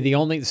 I'd say the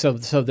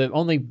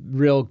only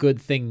real good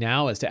thing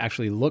now is to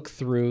actually look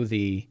through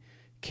the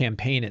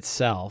campaign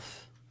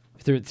itself,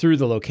 through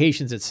the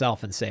locations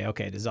itself, and say,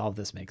 okay, does all of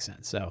this make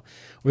sense? So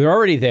we're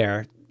already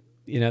there.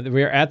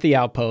 We're at the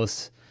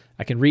outposts.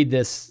 I can read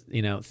this,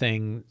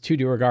 thing, to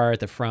Duergar at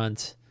the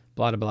front,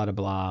 blah, blah, blah,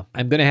 blah.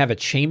 I'm going to have a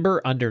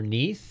chamber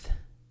underneath.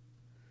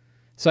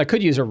 So I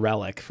could use a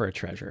relic for a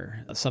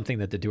treasure, something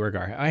that the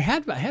Duergar. I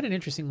had an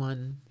interesting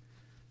one.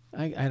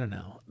 I don't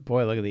know.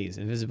 Boy, look at these.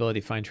 Invisibility,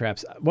 find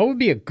traps. What would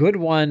be a good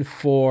one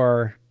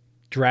for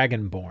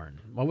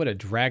Dragonborn? What would a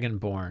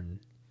Dragonborn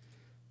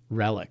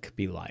relic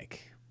be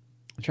like?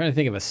 I'm trying to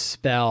think of a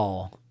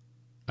spell,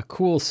 a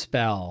cool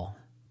spell.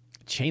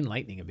 Chain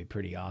Lightning would be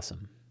pretty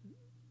awesome.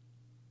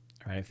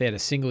 All right, if they had a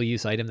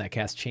single-use item that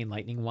casts Chain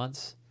Lightning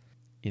once,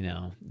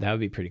 that would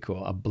be pretty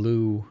cool.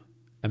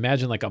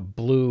 Imagine like a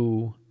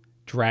blue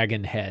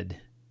dragon head,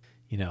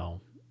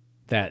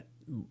 that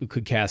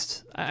could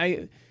cast.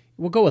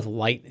 We'll go with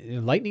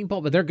lightning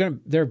bolt, but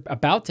they're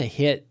about to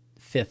hit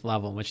 5th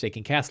level, in which they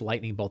can cast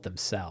lightning bolt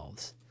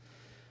themselves.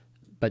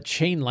 But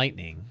Chain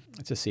Lightning,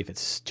 let's just see if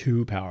it's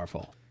too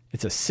powerful.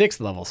 It's a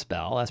 6th level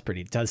spell. That's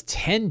pretty. It does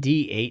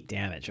 10d8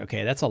 damage.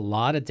 Okay, that's a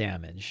lot of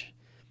damage.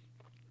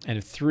 And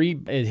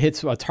it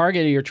hits a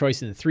target of your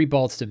choice and 3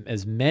 bolts to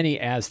as many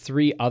as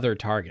 3 other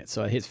targets.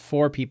 So it hits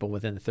 4 people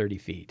within 30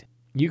 feet.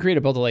 You create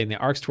a bolt of lightning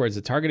that arcs towards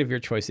the target of your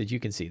choice that you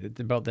can see.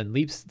 The bolt then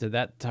leaps to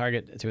that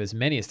target to as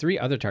many as 3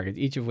 other targets,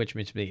 each of which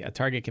must be a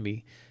target can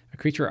be a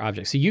creature or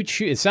object. So you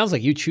choose. It sounds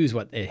like you choose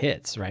what it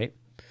hits, right?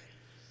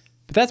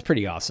 But that's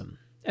pretty awesome.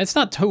 And it's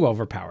not too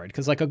overpowered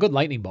because like a good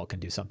lightning bolt can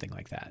do something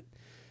like that.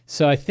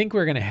 So I think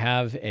we're going to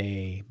have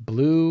a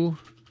blue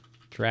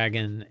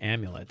dragon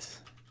amulet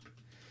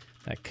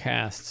that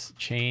casts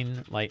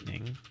Chain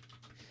Lightning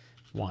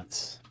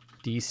once.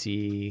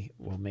 DC,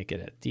 we'll make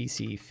it at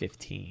DC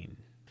 15.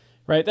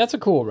 Right, that's a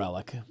cool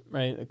relic,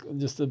 right?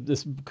 Just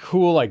this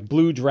cool like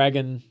blue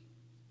dragon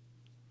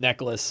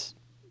necklace.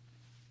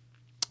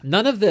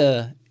 None of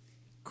the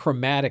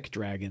chromatic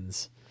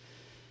dragons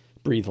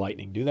breathe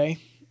lightning, do they?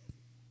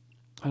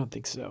 I don't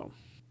think so.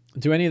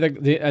 Do any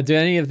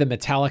of the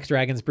metallic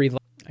dragons breathe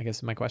lightning? I guess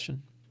is my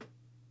question.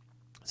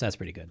 So that's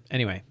pretty good.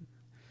 Anyway,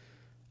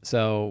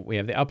 so we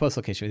have the outpost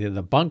location. We have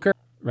the bunker,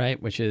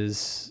 right, which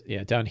is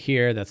down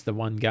here. That's the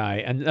one guy.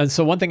 And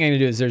so one thing I'm going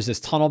to do is there's this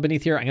tunnel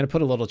beneath here. I'm going to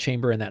put a little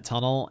chamber in that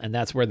tunnel, and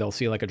that's where they'll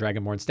see like a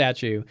Dragonborn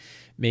statue.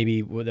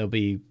 Maybe there'll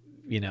be,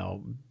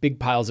 big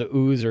piles of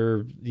ooze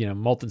or,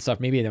 molten stuff.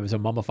 Maybe there was a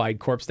mummified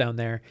corpse down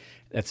there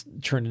that's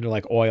turned into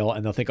like oil,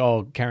 and they'll think,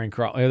 oh, carrion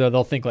crawlers.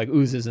 They'll think like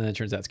oozes, and then it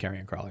turns out it's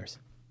carrion crawlers.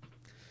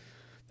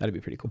 That'd be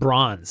pretty cool.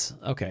 Bronze.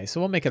 Okay, so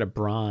we'll make it a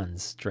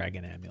bronze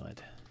dragon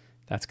amulet.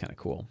 That's kind of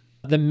cool.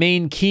 The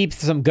main keep,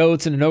 some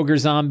goats and an ogre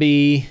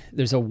zombie.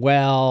 There's a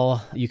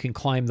well. You can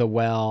climb the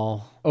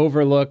well.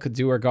 Overlook,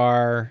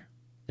 Duergar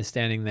is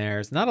standing there.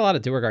 There's not a lot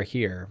of Duergar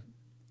here.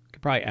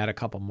 Could probably add a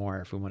couple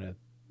more if we want to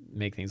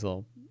make things a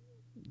little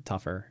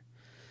tougher.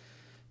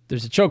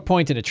 There's a choke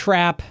point and a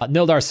trap.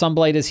 Nildar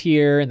Sunblade is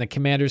here in the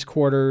commander's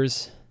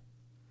quarters.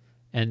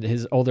 And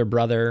his older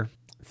brother.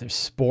 There's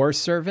spore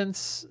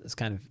servants. It's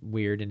kind of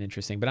weird and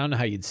interesting, but I don't know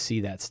how you'd see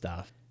that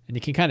stuff. And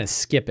you can kind of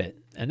skip it.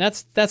 And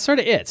that's sort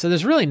of it. So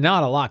there's really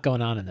not a lot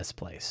going on in this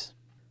place,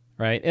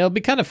 right? It'll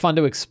be kind of fun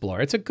to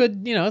explore. It's a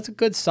good, it's a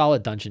good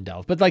solid dungeon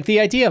delve. But like the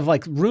idea of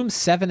like rooms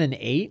 7 and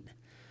 8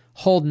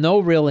 hold no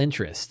real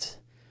interest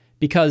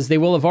because they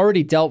will have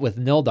already dealt with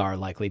Nildar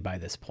likely by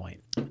this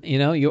point.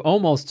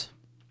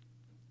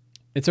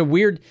 It's a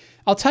weird,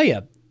 I'll tell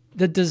you,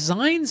 the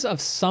designs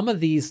of some of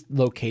these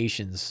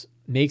locations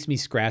makes me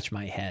scratch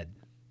my head.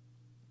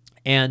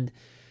 And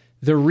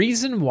the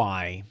reason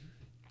why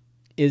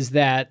is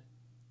that,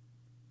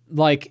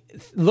 like,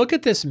 look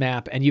at this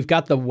map and you've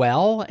got the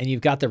well and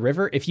you've got the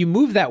river. If you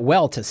move that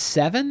well to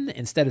 7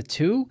 instead of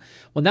 2,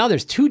 well, now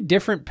there's 2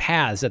 different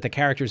paths that the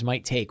characters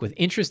might take with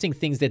interesting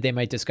things that they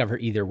might discover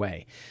either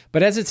way.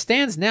 But as it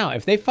stands now,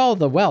 if they follow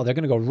the well, they're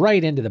going to go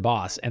right into the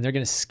boss and they're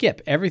going to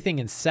skip everything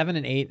in 7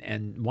 and 8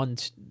 and 1,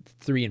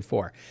 3, and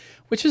 4,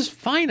 which is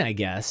fine, I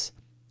guess.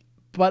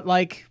 But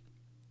like,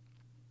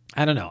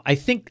 I don't know. I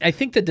think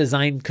the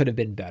design could have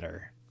been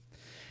better,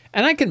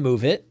 and I can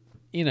move it.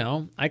 You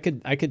know, I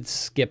could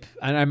skip,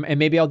 and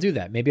maybe I'll do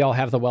that. Maybe I'll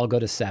have the well go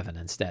to 7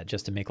 instead,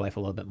 just to make life a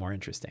little bit more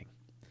interesting.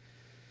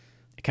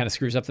 It kind of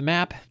screws up the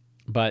map,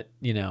 but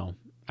you know,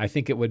 I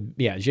think it would.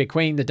 Yeah,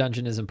 Jaquain, the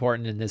dungeon is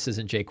important, and this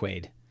isn't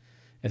Jaquaid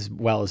as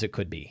well as it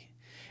could be.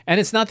 And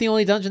it's not the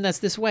only dungeon that's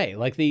this way.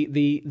 Like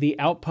the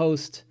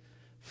outpost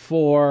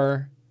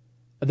for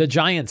the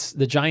Giants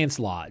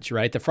Lodge,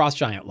 right? The Frost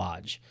Giant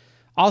Lodge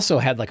also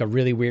had like a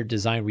really weird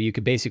design where you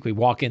could basically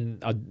walk in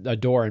a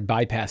door and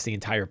bypass the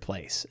entire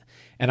place.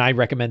 And I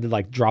recommended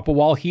like drop a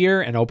wall here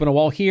and open a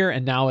wall here,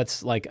 and now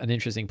it's like an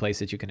interesting place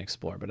that you can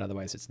explore, but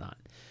otherwise it's not.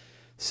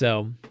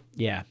 So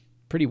yeah,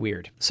 pretty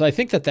weird. So I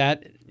think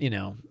that, you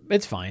know,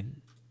 it's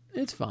fine.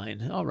 It's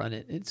fine. I'll run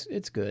it.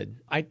 It's good.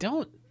 I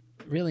don't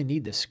really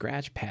need the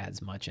scratch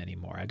pads much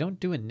anymore. I don't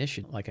do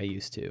initiative like I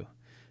used to,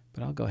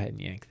 but I'll go ahead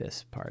and yank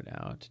this part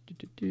out.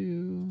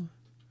 And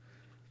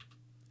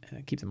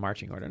keep the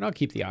marching order, and I'll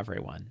keep the Avre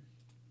one.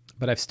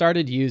 But I've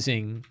started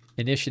using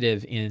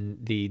initiative in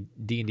the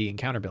D&D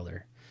encounter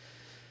builder.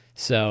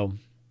 So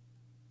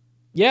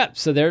yeah,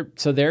 so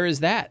there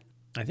is that.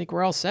 I think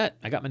we're all set.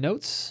 I got my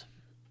notes.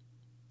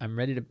 I'm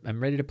ready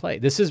to play.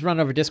 This is run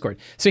over Discord.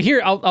 So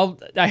here,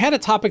 I had a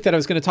topic that I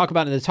was going to talk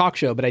about in the talk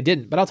show, but I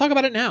didn't. But I'll talk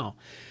about it now,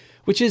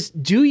 which is,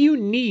 do you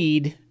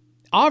need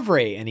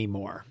Avre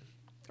anymore?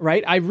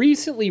 Right? I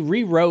recently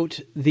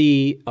rewrote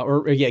gave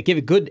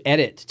a good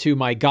edit to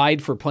my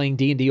guide for playing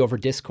D&D over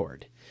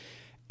Discord.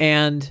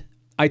 And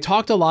I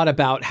talked a lot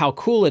about how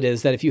cool it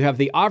is that if you have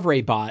the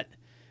Avre bot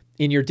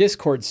in your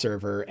Discord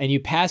server and you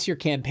pass your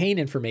campaign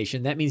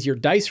information, that means your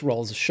dice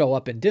rolls show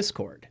up in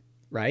Discord,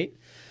 right?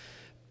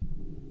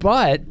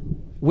 But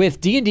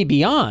with D&D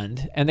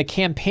Beyond and the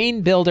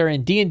campaign builder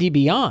in D&D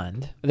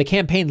Beyond, the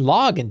campaign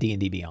log in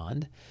D&D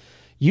Beyond,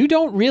 you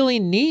don't really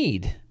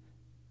need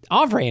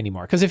Avre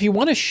anymore. Because if you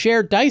want to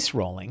share dice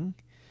rolling,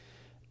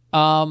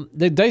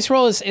 the dice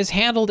roll is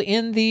handled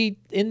in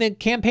the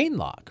campaign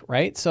log,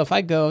 right? So if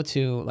I go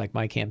to like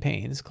my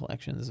campaigns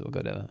collections, if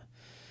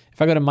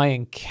I go to my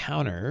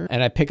encounter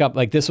and I pick up,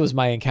 like this was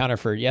my encounter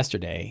for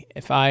yesterday.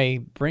 If I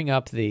bring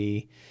up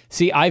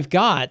I've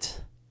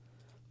got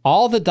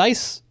all the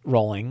dice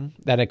rolling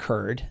that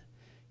occurred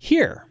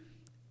here.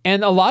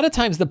 And a lot of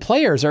times the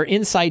players are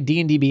inside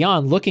D&D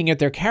Beyond looking at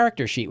their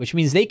character sheet, which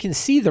means they can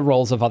see the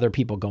rolls of other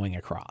people going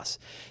across.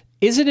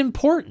 Is it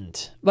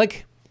important?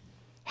 Like,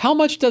 how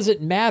much does it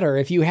matter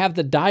if you have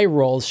the die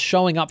rolls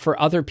showing up for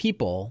other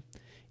people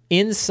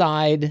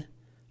inside?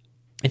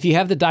 If you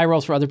have the die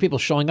rolls for other people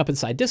showing up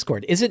inside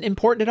Discord, is it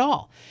important at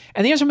all?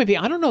 And the answer might be,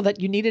 I don't know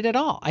that you need it at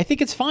all. I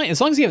think it's fine. As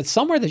long as you have it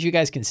somewhere that you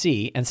guys can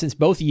see. And since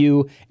both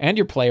you and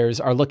your players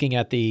are looking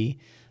at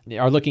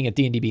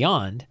D&D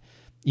Beyond,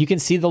 you can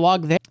see the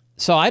log there.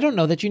 So I don't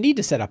know that you need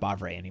to set up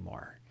Avre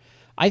anymore.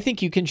 I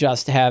think you can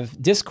just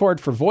have Discord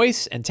for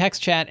voice and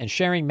text chat and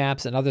sharing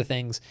maps and other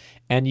things,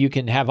 and you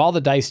can have all the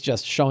dice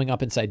just showing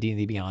up inside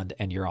D&D Beyond,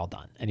 and you're all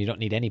done. And you don't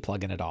need any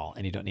plugin at all,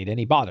 and you don't need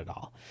any bot at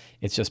all.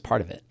 It's just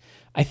part of it.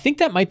 I think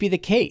that might be the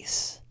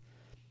case.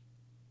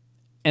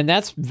 And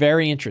that's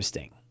very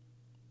interesting,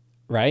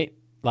 right?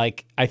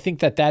 Like, I think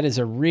that is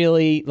a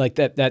really, like,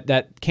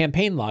 that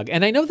campaign log.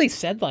 And I know they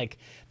said, like,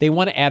 they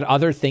want to add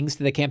other things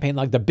to the campaign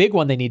log. The big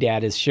one they need to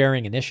add is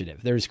sharing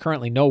initiative. There's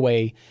currently no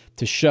way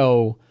to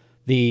show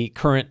the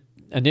current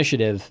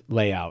initiative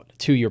layout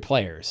to your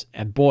players.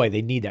 And boy,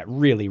 they need that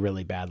really,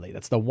 really badly.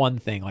 That's the one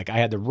thing. Like, I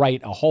had to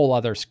write a whole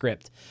other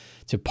script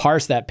to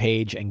parse that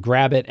page and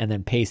grab it and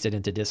then paste it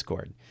into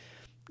Discord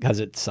because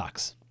it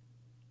sucks.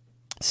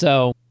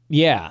 So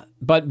yeah,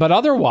 but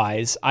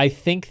otherwise, I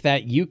think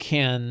that you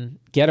can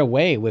get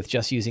away with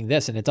just using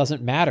this, and it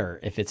doesn't matter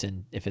if it's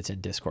in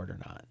Discord or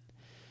not,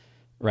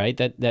 right?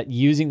 That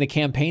using the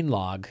campaign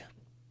log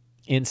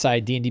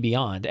inside D&D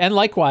Beyond, and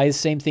likewise,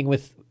 same thing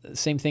with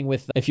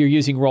if you're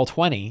using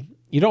Roll20,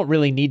 you don't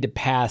really need to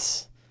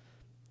pass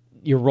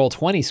your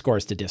Roll20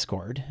 scores to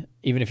Discord,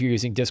 even if you're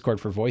using Discord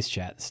for voice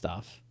chat and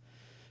stuff,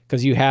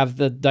 because you have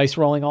the dice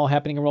rolling all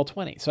happening in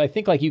Roll20. So I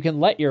think like you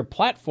can let your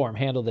platform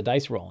handle the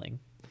dice rolling.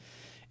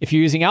 If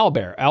you're using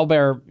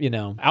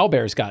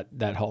Owlbear's got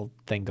that whole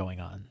thing going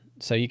on.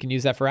 So you can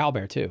use that for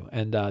Owlbear too.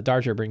 And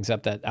Darger brings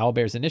up that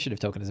Owlbear's initiative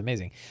token is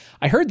amazing.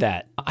 I heard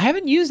that. I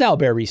haven't used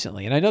Owlbear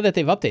recently, and I know that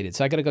they've updated,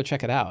 so I got to go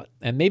check it out.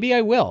 And maybe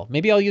I will.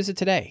 Maybe I'll use it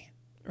today,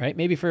 right?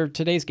 Maybe for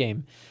today's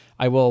game,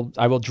 I will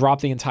drop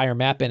the entire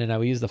map in and I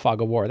will use the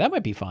Fog of War. That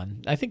might be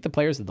fun. I think the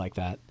players would like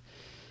that.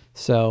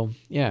 So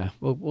yeah,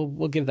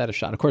 we'll give that a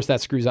shot. Of course,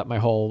 that screws up my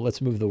whole let's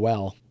move the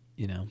well,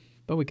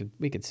 but we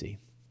could see.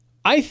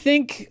 I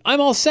think I'm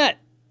all set.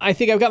 I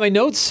think I've got my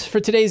notes for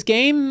today's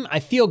game. I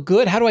feel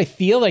good. How do I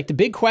feel? Like the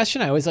big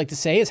question I always like to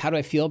say is, how do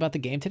I feel about the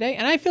game today?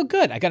 And I feel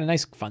good. I got a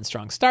nice, fun,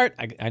 strong start.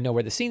 I know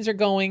where the scenes are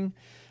going.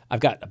 I've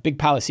got a big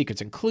pile of secrets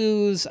and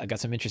clues. I got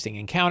some interesting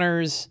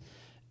encounters.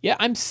 Yeah,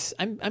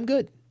 I'm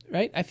good,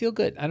 right? I feel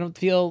good.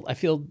 I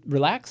feel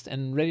relaxed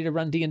and ready to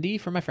run D&D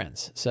for my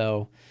friends.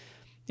 So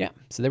yeah,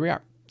 so there we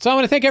are. So I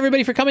want to thank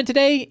everybody for coming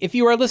today. If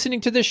you are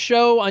listening to this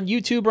show on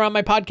YouTube or on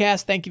my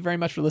podcast, thank you very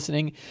much for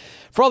listening.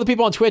 For all the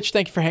people on Twitch,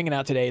 thank you for hanging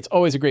out today. It's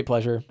always a great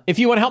pleasure. If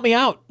you want to help me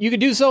out, you can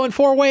do so in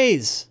 4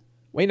 ways.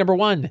 Way number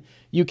 1,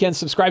 you can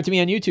subscribe to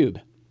me on YouTube.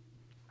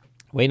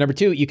 Way number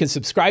 2, you can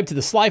subscribe to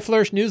the Sly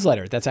Flourish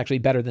newsletter. That's actually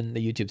better than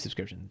the YouTube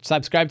subscription.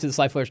 Subscribe to the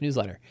Sly Flourish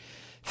newsletter.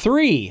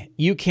 3,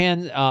 you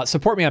can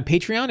support me on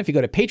Patreon if you go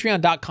to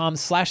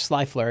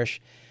patreon.com/slyflourish.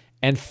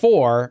 And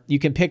 4, you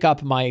can pick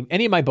up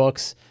any of my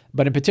books,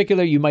 but in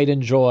particular, you might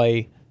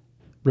enjoy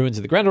Ruins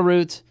of the Grendel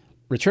Root,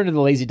 Return to the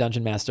Lazy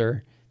Dungeon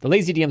Master, the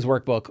Lazy DM's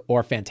Workbook,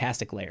 or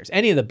Fantastic Layers.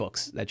 Any of the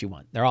books that you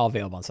want. They're all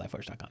available on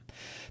slyflourish.com.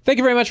 Thank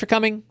you very much for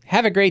coming.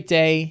 Have a great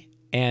day,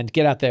 and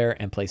get out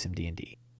there and play some D&D.